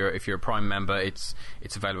 so if you're a Prime member, it's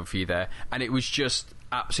available for you there. And it was just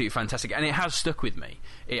absolutely fantastic, and it has stuck with me.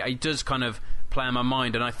 It does kind of play on my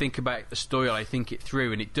mind, and I think about the story, I think it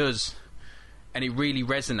through, and it does, and it really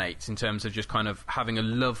resonates in terms of just kind of having a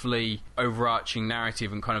lovely overarching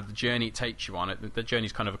narrative and kind of the journey it takes you on. The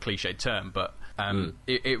journey's kind of a cliched term, but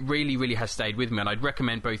it really, really has stayed with me, and I'd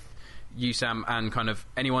recommend both you, Sam, and kind of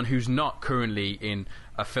anyone who's not currently in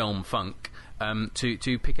a film funk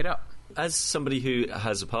to pick it up. As somebody who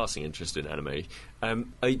has a passing interest in anime,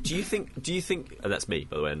 do you think that's me,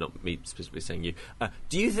 by the way, not me specifically saying you,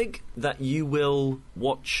 do you think that you will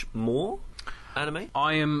watch more anime?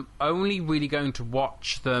 I am only really going to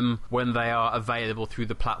watch them when they are available through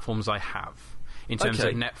the platforms I have, in terms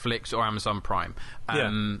of Netflix or Amazon Prime.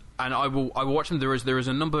 And I will watch them. There is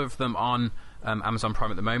a number of them on Amazon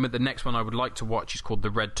Prime at the moment. The next one I would like to watch is called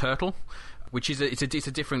The Red Turtle, which is it's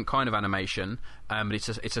a different kind of animation, but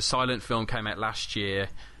it's a silent film, came out last year,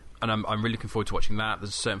 and I'm really looking forward to watching that.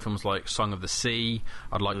 There's certain films like Song of the Sea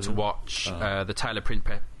I'd like to watch, the Tale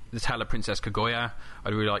of Princess Kaguya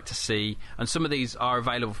I'd really like to see, and some of these are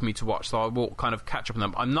available for me to watch, so I will kind of catch up on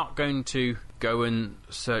them. I'm not going to go and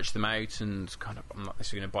search them out, and kind of I'm not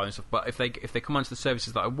necessarily going to buy them stuff, but if they come onto the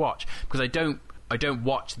services that I watch, because I don't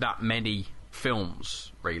watch that many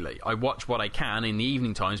films, really. I watch what I can in the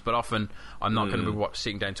evening times, but often I'm not going to be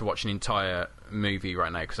sitting down to watch an entire movie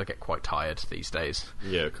right now, because I get quite tired these days.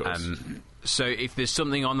 Yeah, of course. So if there's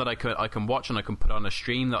something on that I can watch, and I can put on a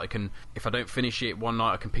stream that I can, if I don't finish it one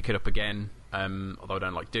night, I can pick it up again, although I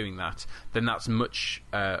don't like doing that, then that's much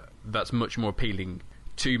more appealing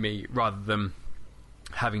to me, rather than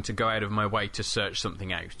having to go out of my way to search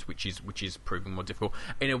something out, which is proving more difficult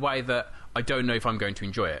in a way that I don't know if I'm going to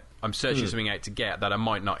enjoy it. I'm searching something out to get that I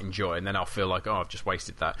might not enjoy, and then I'll feel like, I've just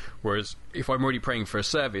wasted that. Whereas if I'm already paying for a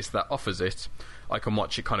service that offers it, I can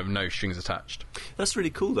watch it kind of no strings attached. That's really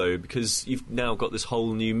cool, though, because you've now got this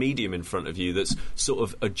whole new medium in front of you that's sort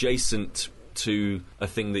of adjacent to a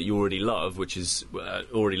thing that you already love, which is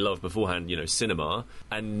already loved beforehand, cinema,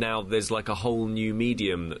 and now there's like a whole new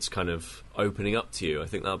medium that's kind of opening up to you. I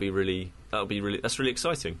think that's really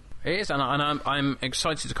exciting. It is, and I'm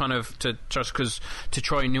excited to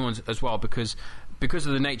try new ones as well, because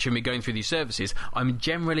of the nature of me going through these services, I'm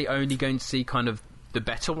generally only going to see kind of the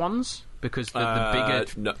better ones, because the bigger...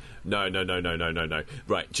 No.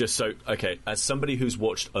 Right, just so... Okay, as somebody who's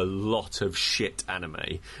watched a lot of shit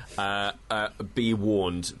anime, be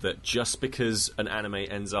warned that just because an anime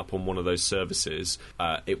ends up on one of those services,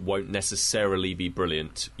 it won't necessarily be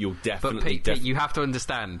brilliant. You'll definitely... But Pete, you have to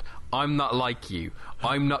understand, I'm not like you.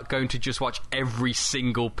 I'm not going to just watch every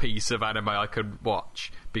single piece of anime I could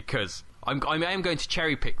watch, because... I am going to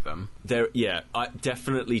cherry pick them. I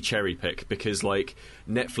definitely cherry pick, because like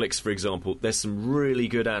Netflix, for example, there's some really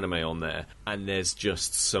good anime on there, and there's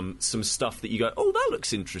just some stuff that you go, oh, that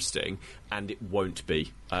looks interesting, and it won't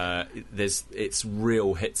be. It's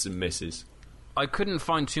real hits and misses. I couldn't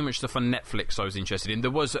find too much stuff on Netflix I was interested in.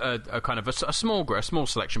 There was a kind of a small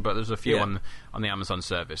selection, but there's a few on the Amazon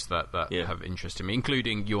service that have interested me,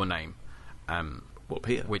 including Your Name,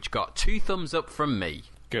 Peter? Which got 2 thumbs up from me.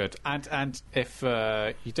 Good. And if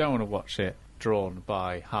you don't want to watch it drawn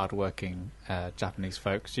by hard-working Japanese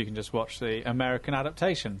folks, you can just watch the American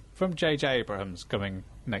adaptation from J.J. Abrams coming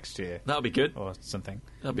next year. That'll be good. Or something.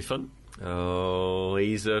 That'll be fun. Oh,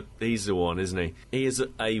 he's a one, isn't he? He is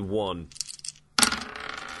a one.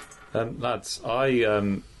 Lads,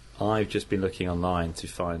 I've just been looking online to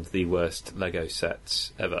find the worst Lego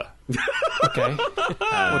sets ever. Okay.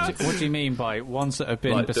 What do you mean by ones that have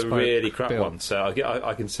been like bespoke? The really crap built? ones. So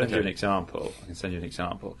I can send you an example. Do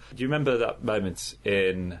you remember that moment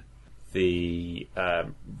in the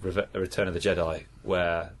Return of the Jedi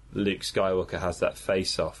where Luke Skywalker has that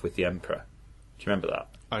face-off with the Emperor? Do you remember that?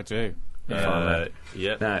 I do.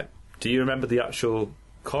 Yeah. Now, do you remember the actual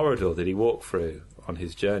corridor that he walked through on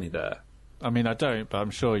his journey there? I mean, I don't, but I'm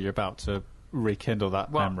sure you're about to rekindle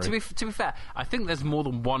that memory. To be fair, I think there's more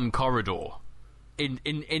than one corridor.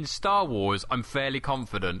 In Star Wars, I'm fairly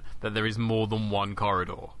confident that there is more than one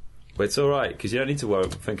corridor. But it's all right, because you don't need to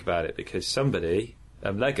think about it, because somebody,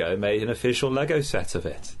 Lego, made an official Lego set of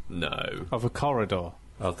it. No. Of a corridor?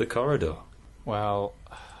 Of the corridor. Well,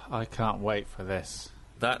 I can't wait for this.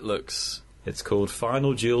 That looks... It's called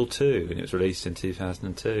Final Duel 2, and it was released in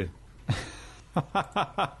 2002.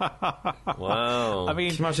 Wow. I mean,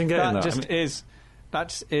 can you imagine getting that? That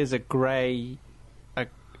just is a grey...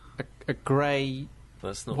 A grey...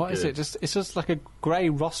 That's not what good. is it? It's just like a grey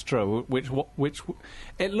rostro, which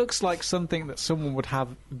it looks like something that someone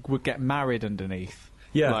would get married underneath.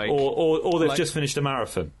 Yeah, like, or they've just finished a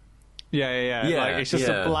marathon. Yeah. Like, it's just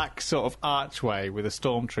a black sort of archway with a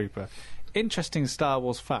stormtrooper. Interesting Star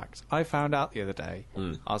Wars fact. I found out the other day.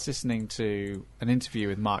 I was listening to an interview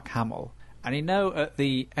with Mark Hamill, and at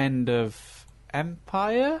the end of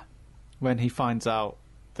Empire, when he finds out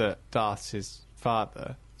that Darth's his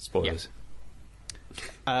father... Spoilers.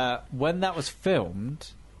 When that was filmed,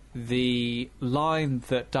 the line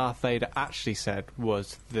that Darth Vader actually said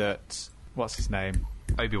was that... What's his name?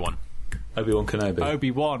 Obi-Wan Kenobi.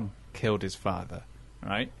 Obi-Wan killed his father,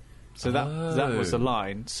 right? So that was the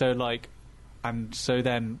line. So, like... And so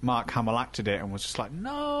then Mark Hamill acted it and was just like,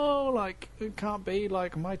 no, like, it can't be,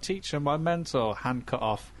 like, my teacher, my mentor, hand cut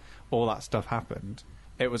off, all that stuff happened.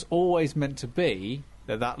 It was always meant to be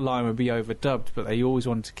that line would be overdubbed, but they always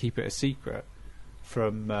wanted to keep it a secret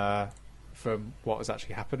from what was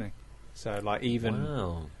actually happening. So, like,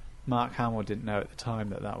 even Mark Hamill didn't know at the time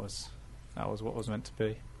that was what was meant to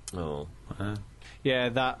be. Oh. Yeah,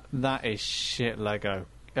 that is shit Lego.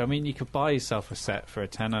 I mean, you could buy yourself a set for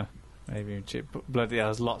 $10. Maybe bloody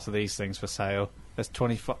there's lots of these things for sale. There's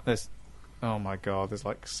 25. Oh my god, there's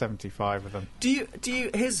like 75 of them. Do you?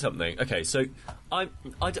 Here's something. Okay, so I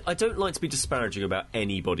don't like to be disparaging about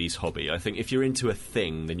anybody's hobby. I think if you're into a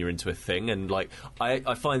thing, then you're into a thing, and like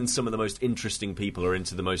I find some of the most interesting people are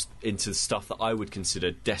into stuff that I would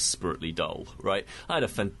consider desperately dull. Right? I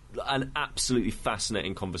had an absolutely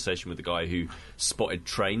fascinating conversation with a guy who spotted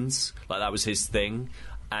trains. Like that was his thing,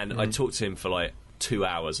 and I talked to him for like 2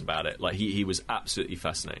 hours about it. Like he was absolutely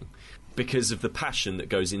fascinating because of the passion that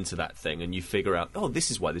goes into that thing, and you figure out, oh,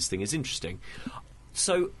 this is why this thing is interesting.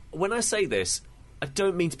 So when I say this, I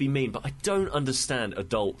don't mean to be mean, but I don't understand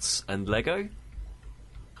adults and Lego.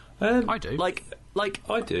 I do. Like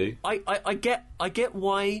I do. I get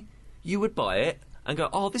why you would buy it. and go,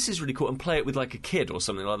 oh, this is really cool, and play it with like a kid or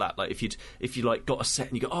something like that. Like if you like got a set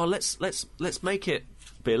and you go, oh, let's make it,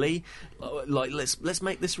 Billy, like let's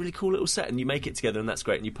make this really cool little set, and you make it together, and that's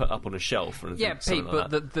great, and you put it up on a shelf. Or yeah, Pete,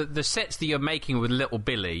 like but the sets that you're making with little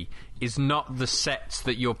Billy is not the sets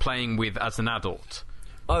that you're playing with as an adult.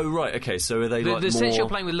 Oh right, okay. So are they the more... sets you're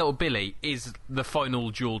playing with little Billy is the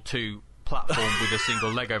Final Duel 2 platform with a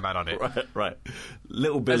single Lego man on it. Right.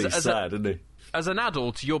 Little Billy's sad, isn't he? As an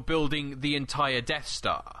adult, you're building the entire Death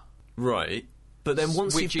Star. Right. But then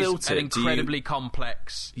once you've built it, an incredibly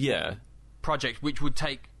complex project, which would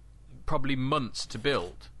take probably months to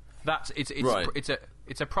build.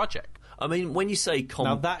 It's a project. I mean, when you say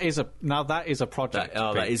now that is a project.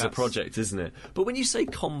 That is a project, isn't it? But when you say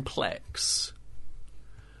complex,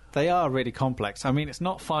 they are really complex. I mean, it's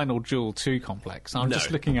not Final Duel 2 complex. I'm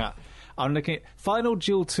looking at Final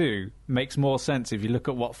Duel 2 makes more sense if you look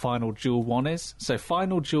at what Final Duel 1 is. So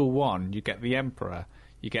Final Duel 1, you get the Emperor,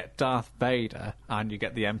 you get Darth Vader, and you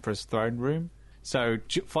get the Emperor's throne room. So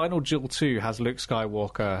Final Duel 2 has Luke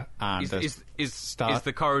Skywalker and is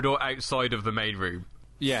the corridor outside of the main room.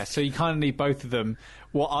 Yeah, so you kind of need both of them.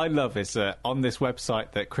 What I love is that on this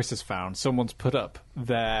website that Chris has found, someone's put up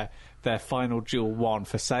their Final Duel 1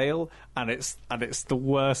 for sale, and it's the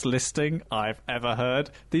worst listing I've ever heard.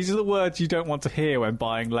 These are the words you don't want to hear when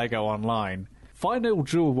buying Lego online. Final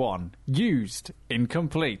Duel 1, used,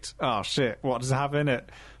 incomplete. Oh shit, what does it have in it?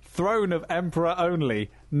 Throne of Emperor only.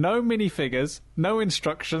 No minifigures, no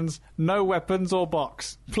instructions, no weapons or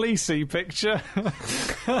box. Please see picture.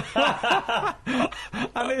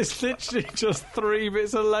 And it's literally just 3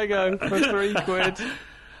 bits of Lego for £3.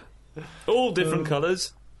 All different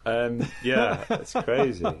colours. Yeah, that's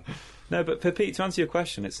crazy. No, but for Pete, to answer your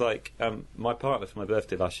question, it's like my partner for my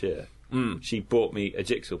birthday last year, she bought me a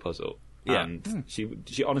jigsaw puzzle. Yeah. And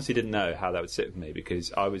she honestly didn't know how that would sit with me,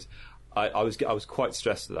 because I was quite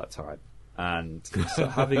stressed at that time. And so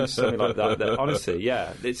having something like that, honestly,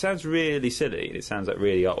 yeah, it sounds really silly. It sounds like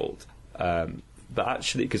really old. But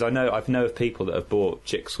actually, because I know of people that have bought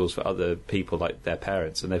jigsaws for other people, like their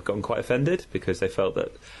parents, and they've gotten quite offended because they felt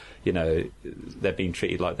that, you know, they're being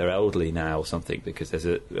treated like they're elderly now or something. Because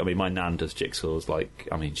my nan does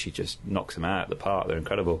jigsaws. She just knocks them out of the park. They're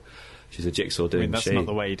incredible. She's a jigsaw doing that's machine. Not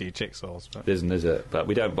the way you do jigsaws. But... Isn't, is it? But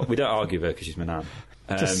we don't argue with her because she's my nan.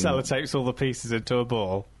 Just sellotapes all the pieces into a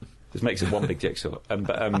ball. Just makes it one big jigsaw.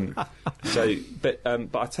 But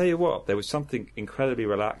I tell you what, there was something incredibly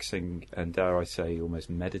relaxing and, dare I say, almost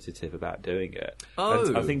meditative about doing it. Oh.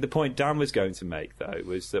 And I think the point Dan was going to make, though,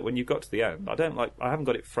 was that when you got to the end, I haven't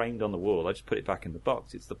got it framed on the wall. I just put it back in the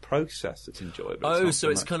box. It's the process that's enjoyable. Oh, so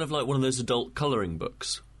it's kind of like one of those adult colouring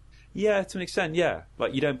books. Yeah, to an extent, yeah.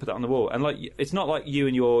 Like, you don't put that on the wall. And, like, it's not like you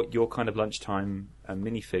and your kind of lunchtime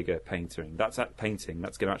minifigure painting. That's painting.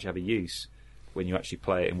 That's going to actually have a use when you actually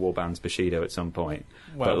play it in Warband's Bushido at some point.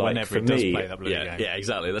 Well, but, whenever it does play that bloody game. Yeah,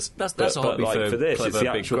 exactly. That's a hobby for this. Clever, it's the big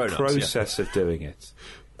actual process of doing it.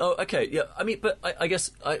 Oh, okay, yeah. I mean, but I guess...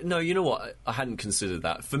 no, you know what? I hadn't considered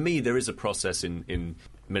that. For me, there is a process in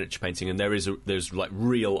miniature painting, and there's like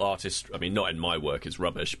real artist. I mean, not in my work, it's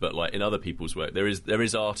rubbish, but like in other people's work, there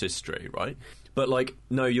is artistry, right? But like,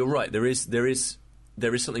 no, you're right. There is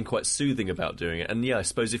something quite soothing about doing it, and yeah, I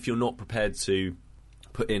suppose if you're not prepared to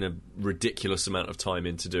put in a ridiculous amount of time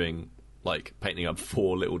into doing like painting up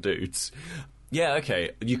 4 little dudes, yeah,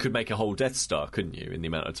 okay, you could make a whole Death Star, couldn't you? In the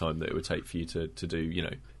amount of time that it would take for you to do, you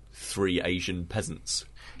know, 3 Asian peasants.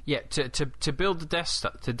 Yeah, to build the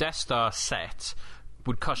Death Star set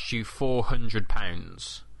would cost you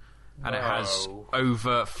 £400, and it has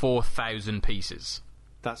over 4,000 pieces.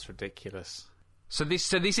 That's ridiculous. So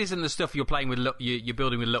this isn't the stuff you're playing with. You're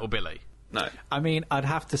building with little Billy. No, I mean, I'd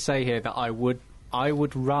have to say here that I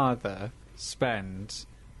would rather spend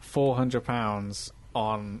 £400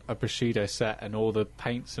 on a Bushido set and all the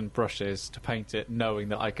paints and brushes to paint it, knowing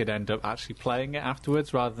that I could end up actually playing it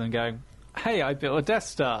afterwards, rather than going, hey, I built a Death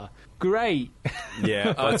Star. Great.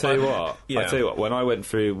 Yeah, I tell you what. When I went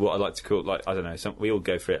through what I like to call, like, I don't know, we all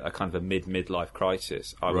go through it, a kind of a midlife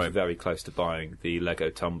crisis. I was very close to buying the Lego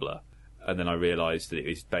tumbler, and then I realised that it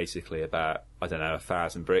was basically about, I don't know,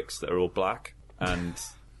 1,000 bricks that are all black, and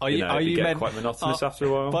it get quite monotonous after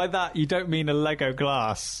a while. By that, you don't mean a Lego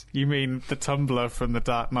glass. You mean the tumbler from the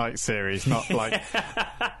Dark Knight series, not like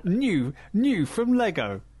new from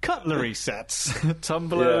Lego cutlery sets,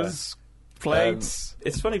 tumblers. Yeah. Plates.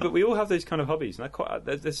 It's funny, but we all have those kind of hobbies, and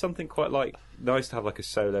there's something quite like nice to have like a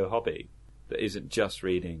solo hobby that isn't just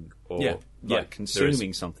reading or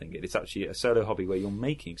consuming something. It's actually a solo hobby where you're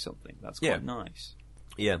making something. That's quite nice.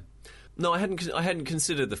 Yeah. No, I hadn't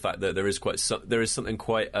considered the fact that there is something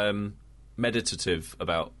quite meditative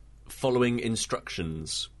about following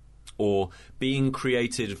instructions or being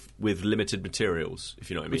creative with limited materials, if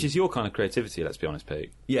you know what I mean. Which is your kind of creativity, let's be honest,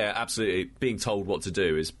 Pete. Yeah, absolutely. Being told what to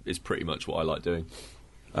do is pretty much what I like doing.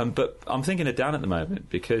 But I'm thinking of Dan at the moment,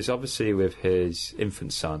 because obviously with his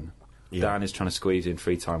infant son, Dan is trying to squeeze in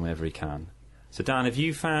free time whenever he can. So Dan, have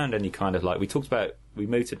you found any kind of, like, we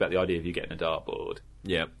mooted about the idea of you getting a dartboard.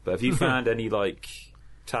 Yeah. But have you found any, like,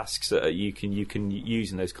 tasks that you can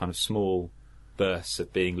use in those kind of small bursts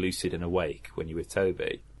of being lucid and awake when you're with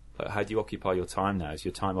Toby? Like, how do you occupy your time now? Is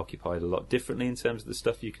your time occupied a lot differently in terms of the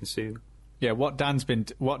stuff you consume? Yeah, what Dan's been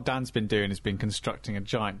doing has been constructing a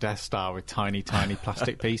giant Death Star with tiny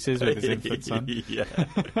plastic pieces with his infant son.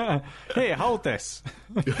 Yeah. Here, hold this.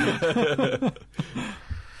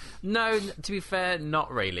 No, to be fair,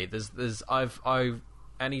 not really. I've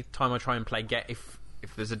any time I try and play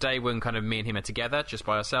if there's a day when kind of me and him are together just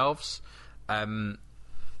by ourselves,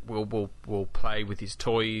 we'll play with his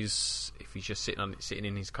toys. If he's just sitting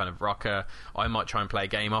in his kind of rocker, I might try and play a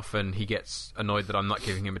game off, and he gets annoyed that I'm not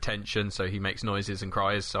giving him attention, so he makes noises and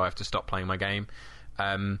cries, so I have to stop playing my game.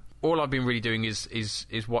 All I've been really doing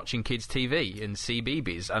is watching kids TV and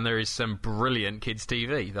CBeebies, and there is some brilliant kids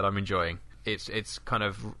TV that I'm enjoying. It's kind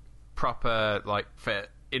of proper, like, for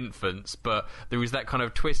infants, but there is that kind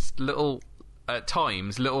of twist, little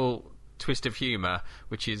twist of humour,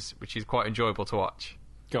 which is quite enjoyable to watch.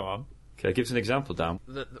 Go on. Okay, give us an example, Dan.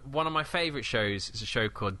 One of my favourite shows is a show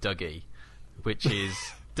called Dougie, which is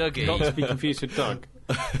Dougie. Not to be confused with Doug.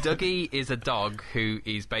 Dougie is a dog who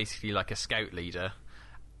is basically like a scout leader,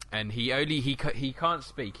 and he can't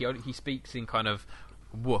speak. He speaks in kind of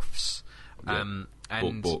woofs. And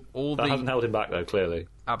all that hasn't held him back, though, clearly.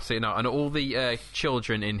 Absolutely not. And all the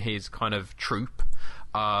children in his kind of troop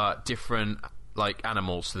are different, like,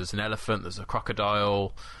 animals. So there's an elephant, there's a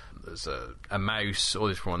crocodile, there's a mouse, all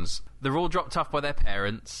these different ones. They're all dropped off by their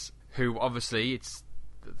parents, who obviously, it's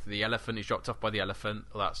the elephant is dropped off by the elephant,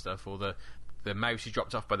 all that stuff, or the mouse is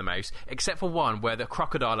dropped off by the mouse, except for one where the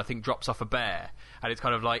crocodile, I think, drops off a bear, and it's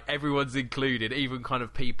kind of like everyone's included, even kind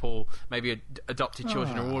of people, maybe adopted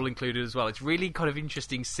children are all included as well. It's really kind of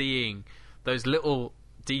interesting seeing those little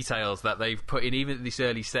details that they've put in even at this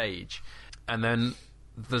early stage. And then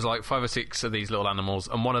there's like 5 or 6 of these little animals,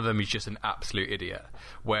 and one of them is just an absolute idiot,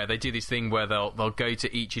 where they do this thing where they'll go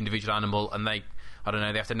to each individual animal and they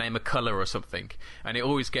have to name a colour or something, and it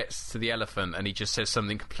always gets to the elephant and he just says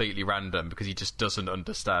something completely random because he just doesn't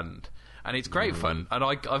understand, and it's great fun, and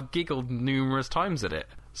I've giggled numerous times at it.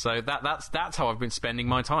 So that's how I've been spending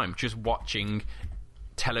my time, just watching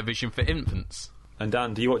television for infants. And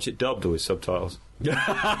Dan, do you watch it dubbed or with subtitles?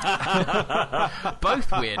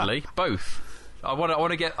 Both, weirdly, both. I want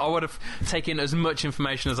to take in as much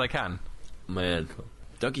information as I can. Man,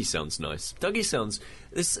 Dougie sounds nice. Dougie sounds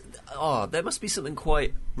there must be something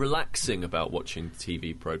quite relaxing about watching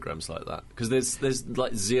TV programs like that, because there's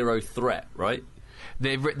like zero threat, right?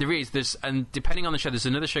 There is. And depending on the show, there's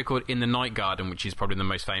another show called In the Night Garden, which is probably the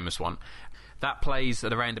most famous one. That plays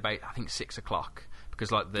at around about, I think, 6 o'clock.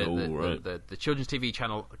 Because like the children's TV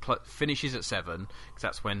channel finishes at 7, because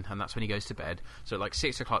that's when he goes to bed. So at like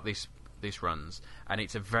 6 o'clock this runs, and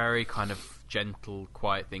it's a very kind of gentle,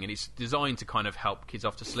 quiet thing, and it's designed to kind of help kids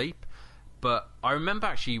off to sleep. But I remember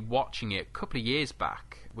actually watching it a couple of years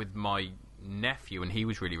back with my nephew, and he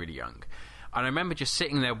was really, really young. And I remember just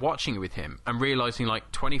sitting there watching it with him and realising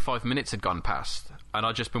like 25 minutes had gone past, and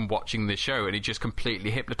I'd just been watching this show, and it just completely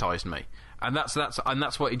hypnotised me. And that's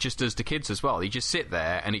what it just does to kids as well. You just sit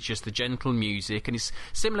there, and it's just the gentle music, and it's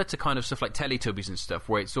similar to kind of stuff like Teletubbies and stuff,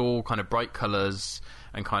 where it's all kind of bright colours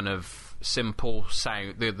and kind of simple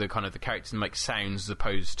sound. The kind of the characters make sounds as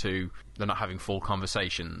opposed to they're not having full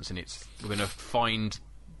conversations. And it's, we're going to find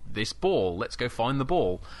this ball. Let's go find the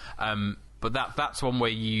ball. But that's one where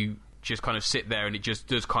you just kind of sit there, and it just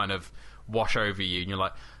does kind of wash over you, and you're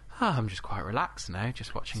like, I'm just quite relaxed now,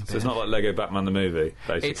 just watching a bit. So it's not like Lego Batman the movie,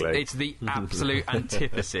 basically. It's the absolute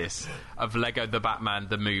antithesis of Lego the Batman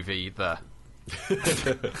the movie.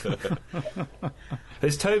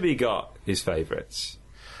 Has Toby got his favourites?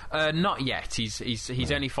 Not yet.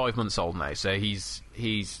 He's only 5 months old now, so he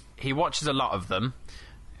watches a lot of them.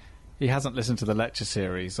 He hasn't listened to the lecture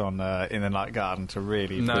series on In the Night Garden to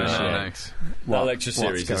really appreciate that lecture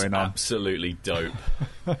series is absolutely dope.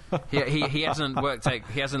 he hasn't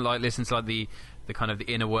like listened to like the kind of the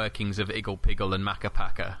inner workings of Iggle Piggle and Macca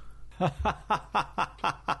Packa.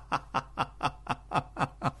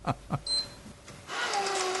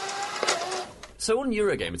 So on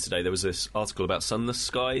Eurogamer today, there was this article about Sunless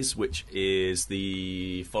Skies, which is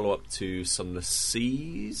the follow-up to Sunless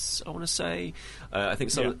Seas, I want to say. I think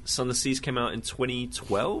Sunless Seas came out in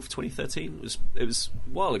 2012, 2013. It was a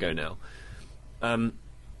while ago now. And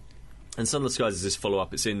Sunless Skies is this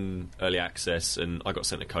follow-up. It's in early access, and I got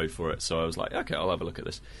sent a code for it, so I was like, okay, I'll have a look at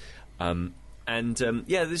this. There's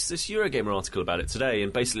this Eurogamer article about it today,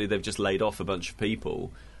 and basically they've just laid off a bunch of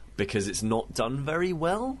people because it's not done very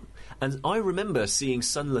well. And I remember seeing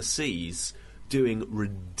Sunless Seas doing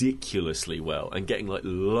ridiculously well and getting like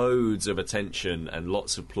loads of attention and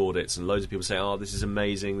lots of plaudits and loads of people saying, "Oh, this is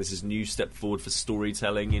amazing! This is a new step forward for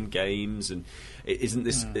storytelling in games." And isn't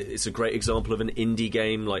this? It's a great example of an indie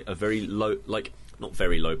game, like a very low, like not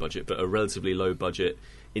very low budget, but a relatively low budget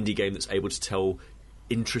indie game that's able to tell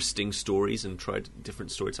interesting stories and try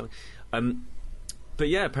different storytelling. But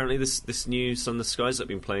yeah, apparently this new Sunless Skies that I've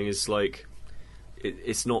been playing is like.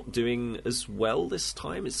 It's not doing as well this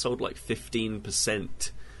time. It's sold like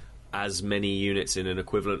 15% as many units in an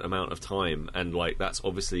equivalent amount of time, and like that's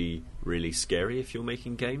obviously really scary if you're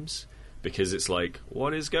making games, because it's like,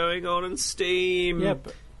 what is going on Steam? Yeah,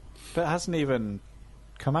 but it hasn't even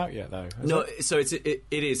come out yet, though. No, so it's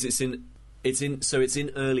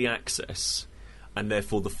in early access, and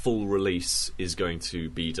therefore the full release is going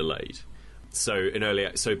to be delayed. So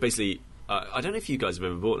basically. I don't know if you guys have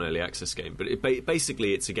ever bought an early access game, but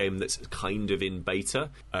basically it's a game that's kind of in beta,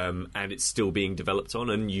 and it's still being developed on,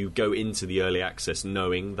 and you go into the early access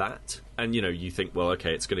knowing that, and you think, well,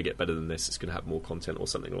 okay, it's going to get better than this, it's going to have more content or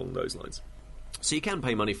something along those lines. So you can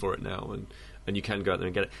pay money for it now, and you can go out there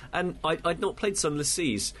and get it. And I'd not played Sunless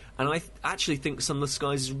Seas, and I actually think Sunless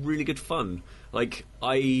Skies is really good fun. Like,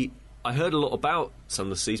 I heard a lot about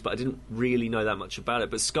Sunless Seas, but I didn't really know that much about it.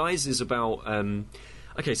 But Skies is about...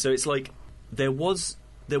 okay, so it's like... There was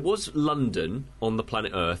London on the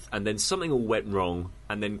planet Earth, and then something all went wrong,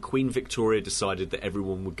 and then Queen Victoria decided that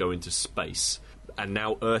everyone would go into space, and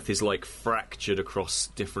now Earth is like fractured across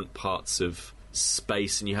different parts of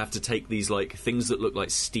space, and you have to take these like things that look like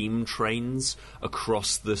steam trains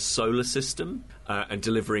across the solar system, and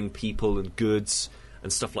delivering people and goods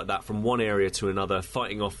and stuff like that from one area to another,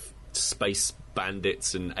 fighting off space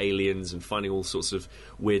bandits and aliens and finding all sorts of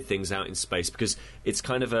weird things out in space, because it's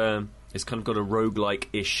kind of got a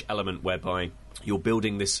roguelike-ish element whereby you're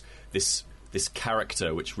building this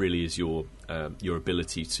character, which really is your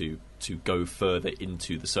ability to go further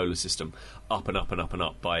into the solar system, up and up and up and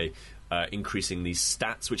up by increasing these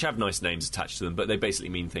stats, which have nice names attached to them, but they basically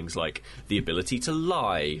mean things like the ability to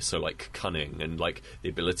lie, so like cunning, and like the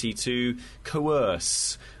ability to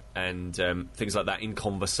coerce, and things like that in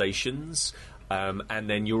conversations. And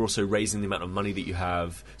then you're also raising the amount of money that you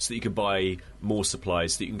have so that you can buy more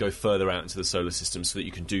supplies, so that you can go further out into the solar system, so that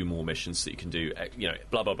you can do more missions, so that you can do,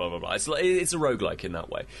 blah, blah, blah, blah, blah. It's a roguelike in that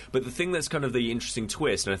way. But the thing that's kind of the interesting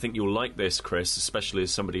twist, and I think you'll like this, Chris, especially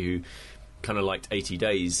as somebody who kind of liked 80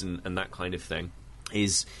 Days and that kind of thing,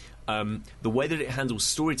 is the way that it handles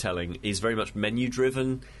storytelling is very much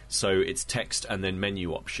menu-driven, so it's text and then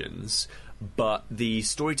menu options. But the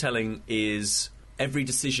storytelling is... Every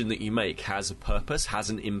decision that you make has a purpose,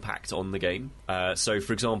 has an impact on the game. So,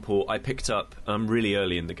 for example, I picked up... I'm really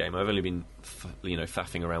early in the game. I've only been,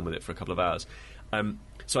 faffing around with it for a couple of hours.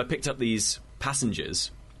 So I picked up these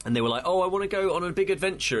passengers, and they were like, "Oh, I want to go on a big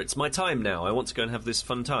adventure. It's my time now. I want to go and have this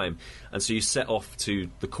fun time." And so you set off to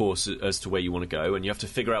the course as to where you want to go, and you have to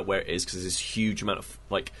figure out where it is, because there's this huge amount of,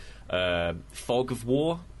 fog of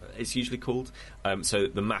war, it's usually called. So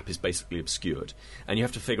the map is basically obscured, and you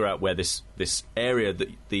have to figure out where this area that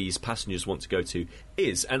these passengers want to go to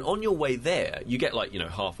is. And on your way there, you get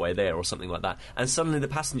halfway there or something like that, and suddenly the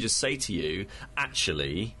passengers say to you,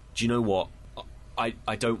 "Actually, do you know what?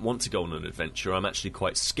 I don't want to go on an adventure. I'm actually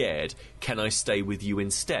quite scared. Can I stay with you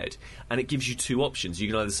instead?" And it gives you two options. You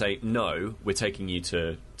can either say, "No, we're taking you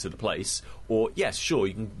to the place," or "Yes, sure,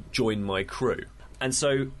 you can join my crew." And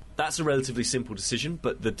so that's a relatively simple decision,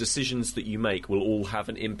 but the decisions that you make will all have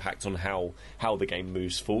an impact on how the game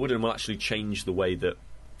moves forward, and will actually change the way that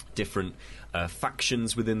different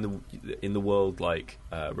factions within the world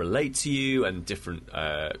relate to you, and different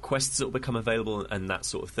quests that will become available, and that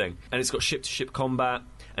sort of thing. And it's got ship-to-ship combat,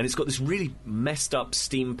 and it's got this really messed up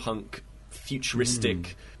steampunk,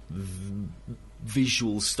 futuristic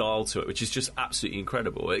visual style to it, which is just absolutely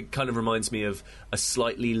incredible. It kind of reminds me of a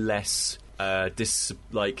slightly less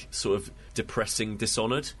sort of depressing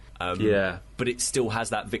Dishonored. But it still has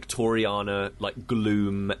that Victoriana,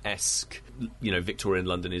 gloom-esque, Victorian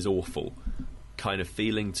London is awful kind of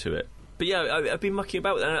feeling to it. But yeah, I've been mucking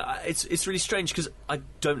about, and it's really strange, because I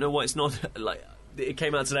don't know why it's not it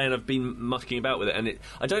came out today, and I've been mucking about with it. And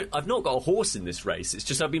I've not got a horse in this race. It's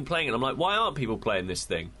just I've been playing it. And I'm like, why aren't people playing this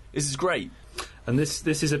thing? This is great. And this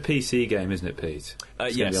is a PC game, isn't it, Pete?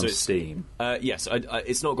 Yes, so it's Steam. Yes,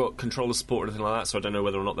 it's not got controller support or anything like that, so I don't know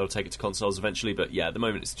whether or not they'll take it to consoles eventually. But yeah, at the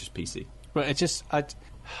moment it's just PC. But it just, I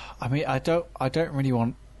don't really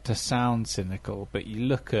want to sound cynical, but you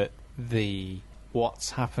look at what's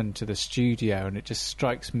happened to the studio, and it just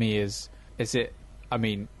strikes me as, is it? I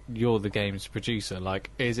mean, you're the game's producer. Like,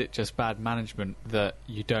 is it just bad management that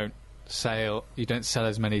you don't sell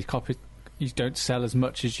as many copies? You don't sell as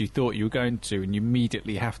much as you thought you were going to, and you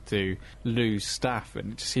immediately have to lose staff.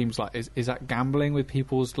 And it just seems like, is that gambling with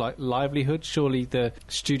people's livelihood? Surely the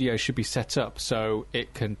studio should be set up so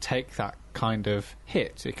it can take that kind of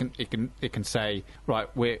hit. It can say, right,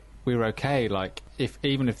 we're okay. Like,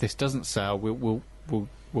 even if this doesn't sell, we'll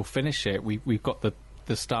finish it. We've got the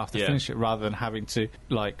staff to finish it, rather than having to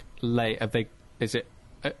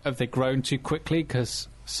have they grown too quickly because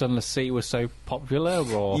Sunless Sea was so popular?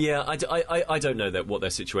 Or yeah, I don't know what their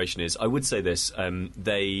situation is. I would say this: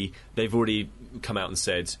 they've already come out and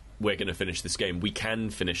said, we're going to finish this game. We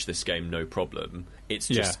can finish this game, no problem. It's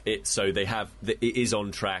just so they have it is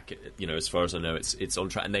on track. You know, as far as I know, it's on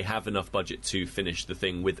track, and they have enough budget to finish the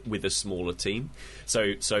thing with a smaller team.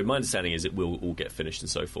 So my understanding is it will all get finished and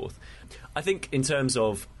so forth. I think in terms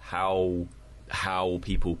of how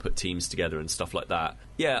people put teams together and stuff like that,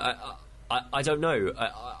 yeah. I don't know.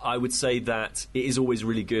 I would say that it is always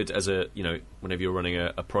really good as whenever you're running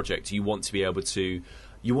a project, you want to be able to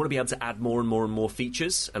add more and more and more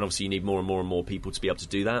features, and obviously you need more and more people to be able to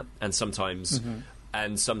do that. And sometimes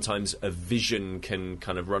a vision can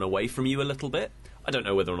kind of run away from you a little bit. I don't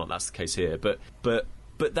know whether or not that's the case here, but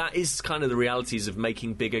that is kind of the realities of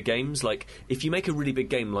making bigger games. Like, if you make a really big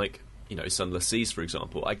game, like, you know, Sunless Seas, for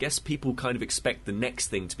example, I guess people kind of expect the next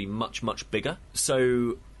thing to be much, much bigger.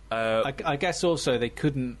 So I guess also they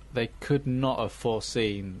could not have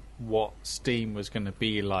foreseen what Steam was going to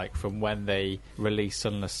be like from when they released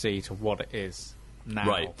Sunless Sea to what it is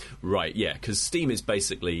now. Right, yeah, because Steam is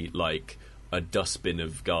basically like a dustbin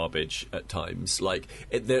of garbage at times. Like,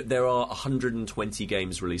 there are 120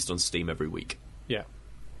 games released on Steam every week. Yeah.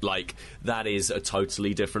 Like, that is a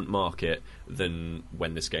totally different market than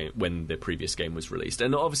when the previous game was released,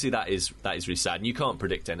 and obviously that is really sad. And you can't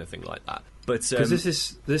predict anything like that. But because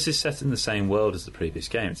this is set in the same world as the previous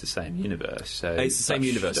game, it's the same universe. So it's the same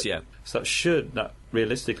universe, yeah. So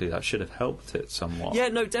realistically, that should have helped it somewhat. Yeah,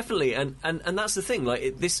 no, definitely, and that's the thing.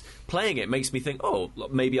 Like, playing it makes me think, oh,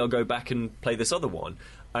 maybe I'll go back and play this other one.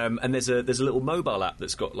 And there's a little mobile app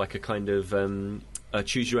that's got like a kind of a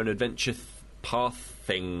choose your own adventure path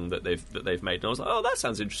thing that they've made, and I was like, oh, that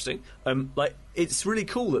sounds interesting. Like, it's really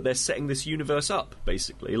cool that they're setting this universe up,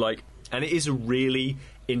 basically. Like, and it is a really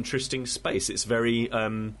interesting space. It's very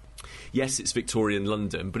yes, it's Victorian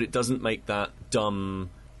London, but it doesn't make that dumb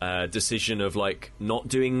decision of like not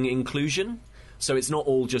doing inclusion. So it's not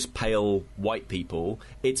all just pale white people.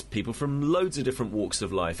 It's people from loads of different walks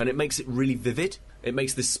of life, and it makes it really vivid. It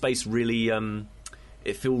makes this space really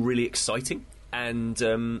it feel really exciting. And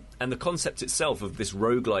the concept itself of this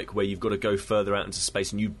roguelike where you've got to go further out into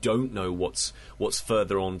space and you don't know what's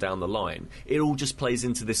further on down the line, it all just plays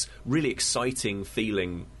into this really exciting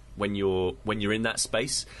feeling when you're in that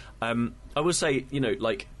space. I will say, you know,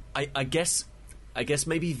 like, I guess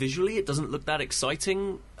maybe visually it doesn't look that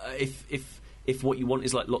exciting if what you want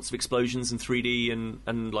is like lots of explosions and 3D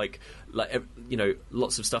and like you know,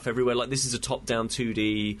 lots of stuff everywhere. Like, this is a top-down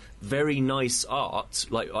 2D, very nice art.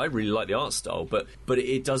 Like, I really like the art style, but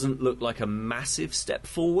it doesn't look like a massive step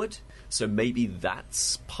forward. So maybe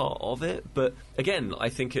that's part of it. But again, I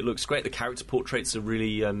think it looks great. The character portraits are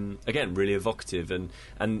really, again, really evocative, and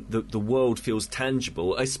the world feels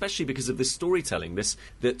tangible, especially because of this storytelling.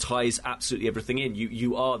 That ties absolutely everything in.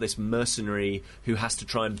 You are this mercenary who has to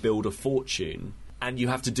try and build a fortune, and you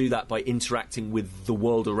have to do that by interacting with the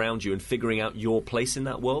world around you and figuring out your place in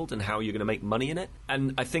that world and how you're going to make money in it.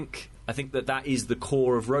 And I think that is the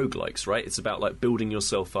core of roguelikes, right? It's about like building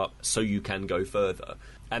yourself up so you can go further.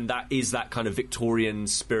 And that is that kind of Victorian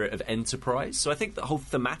spirit of enterprise. So I think that whole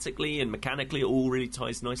thematically and mechanically it all really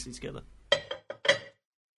ties nicely together.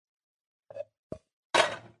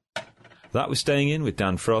 That was Staying In with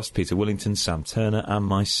Dan Frost, Peter Willington, Sam Turner and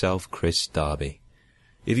myself, Chris Darby.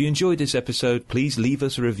 If you enjoyed this episode, please leave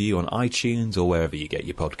us a review on iTunes or wherever you get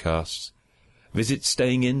your podcasts. Visit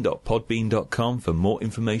stayingin.podbean.com for more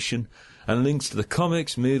information and links to the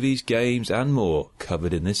comics, movies, games and more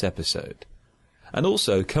covered in this episode. And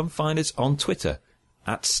also, come find us on Twitter,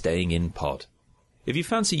 @StayingInPod. If you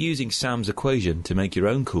fancy using Sam's equation to make your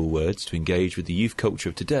own cool words to engage with the youth culture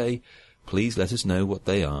of today, please let us know what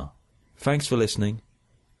they are. Thanks for listening.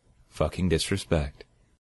 Fucking disrespect.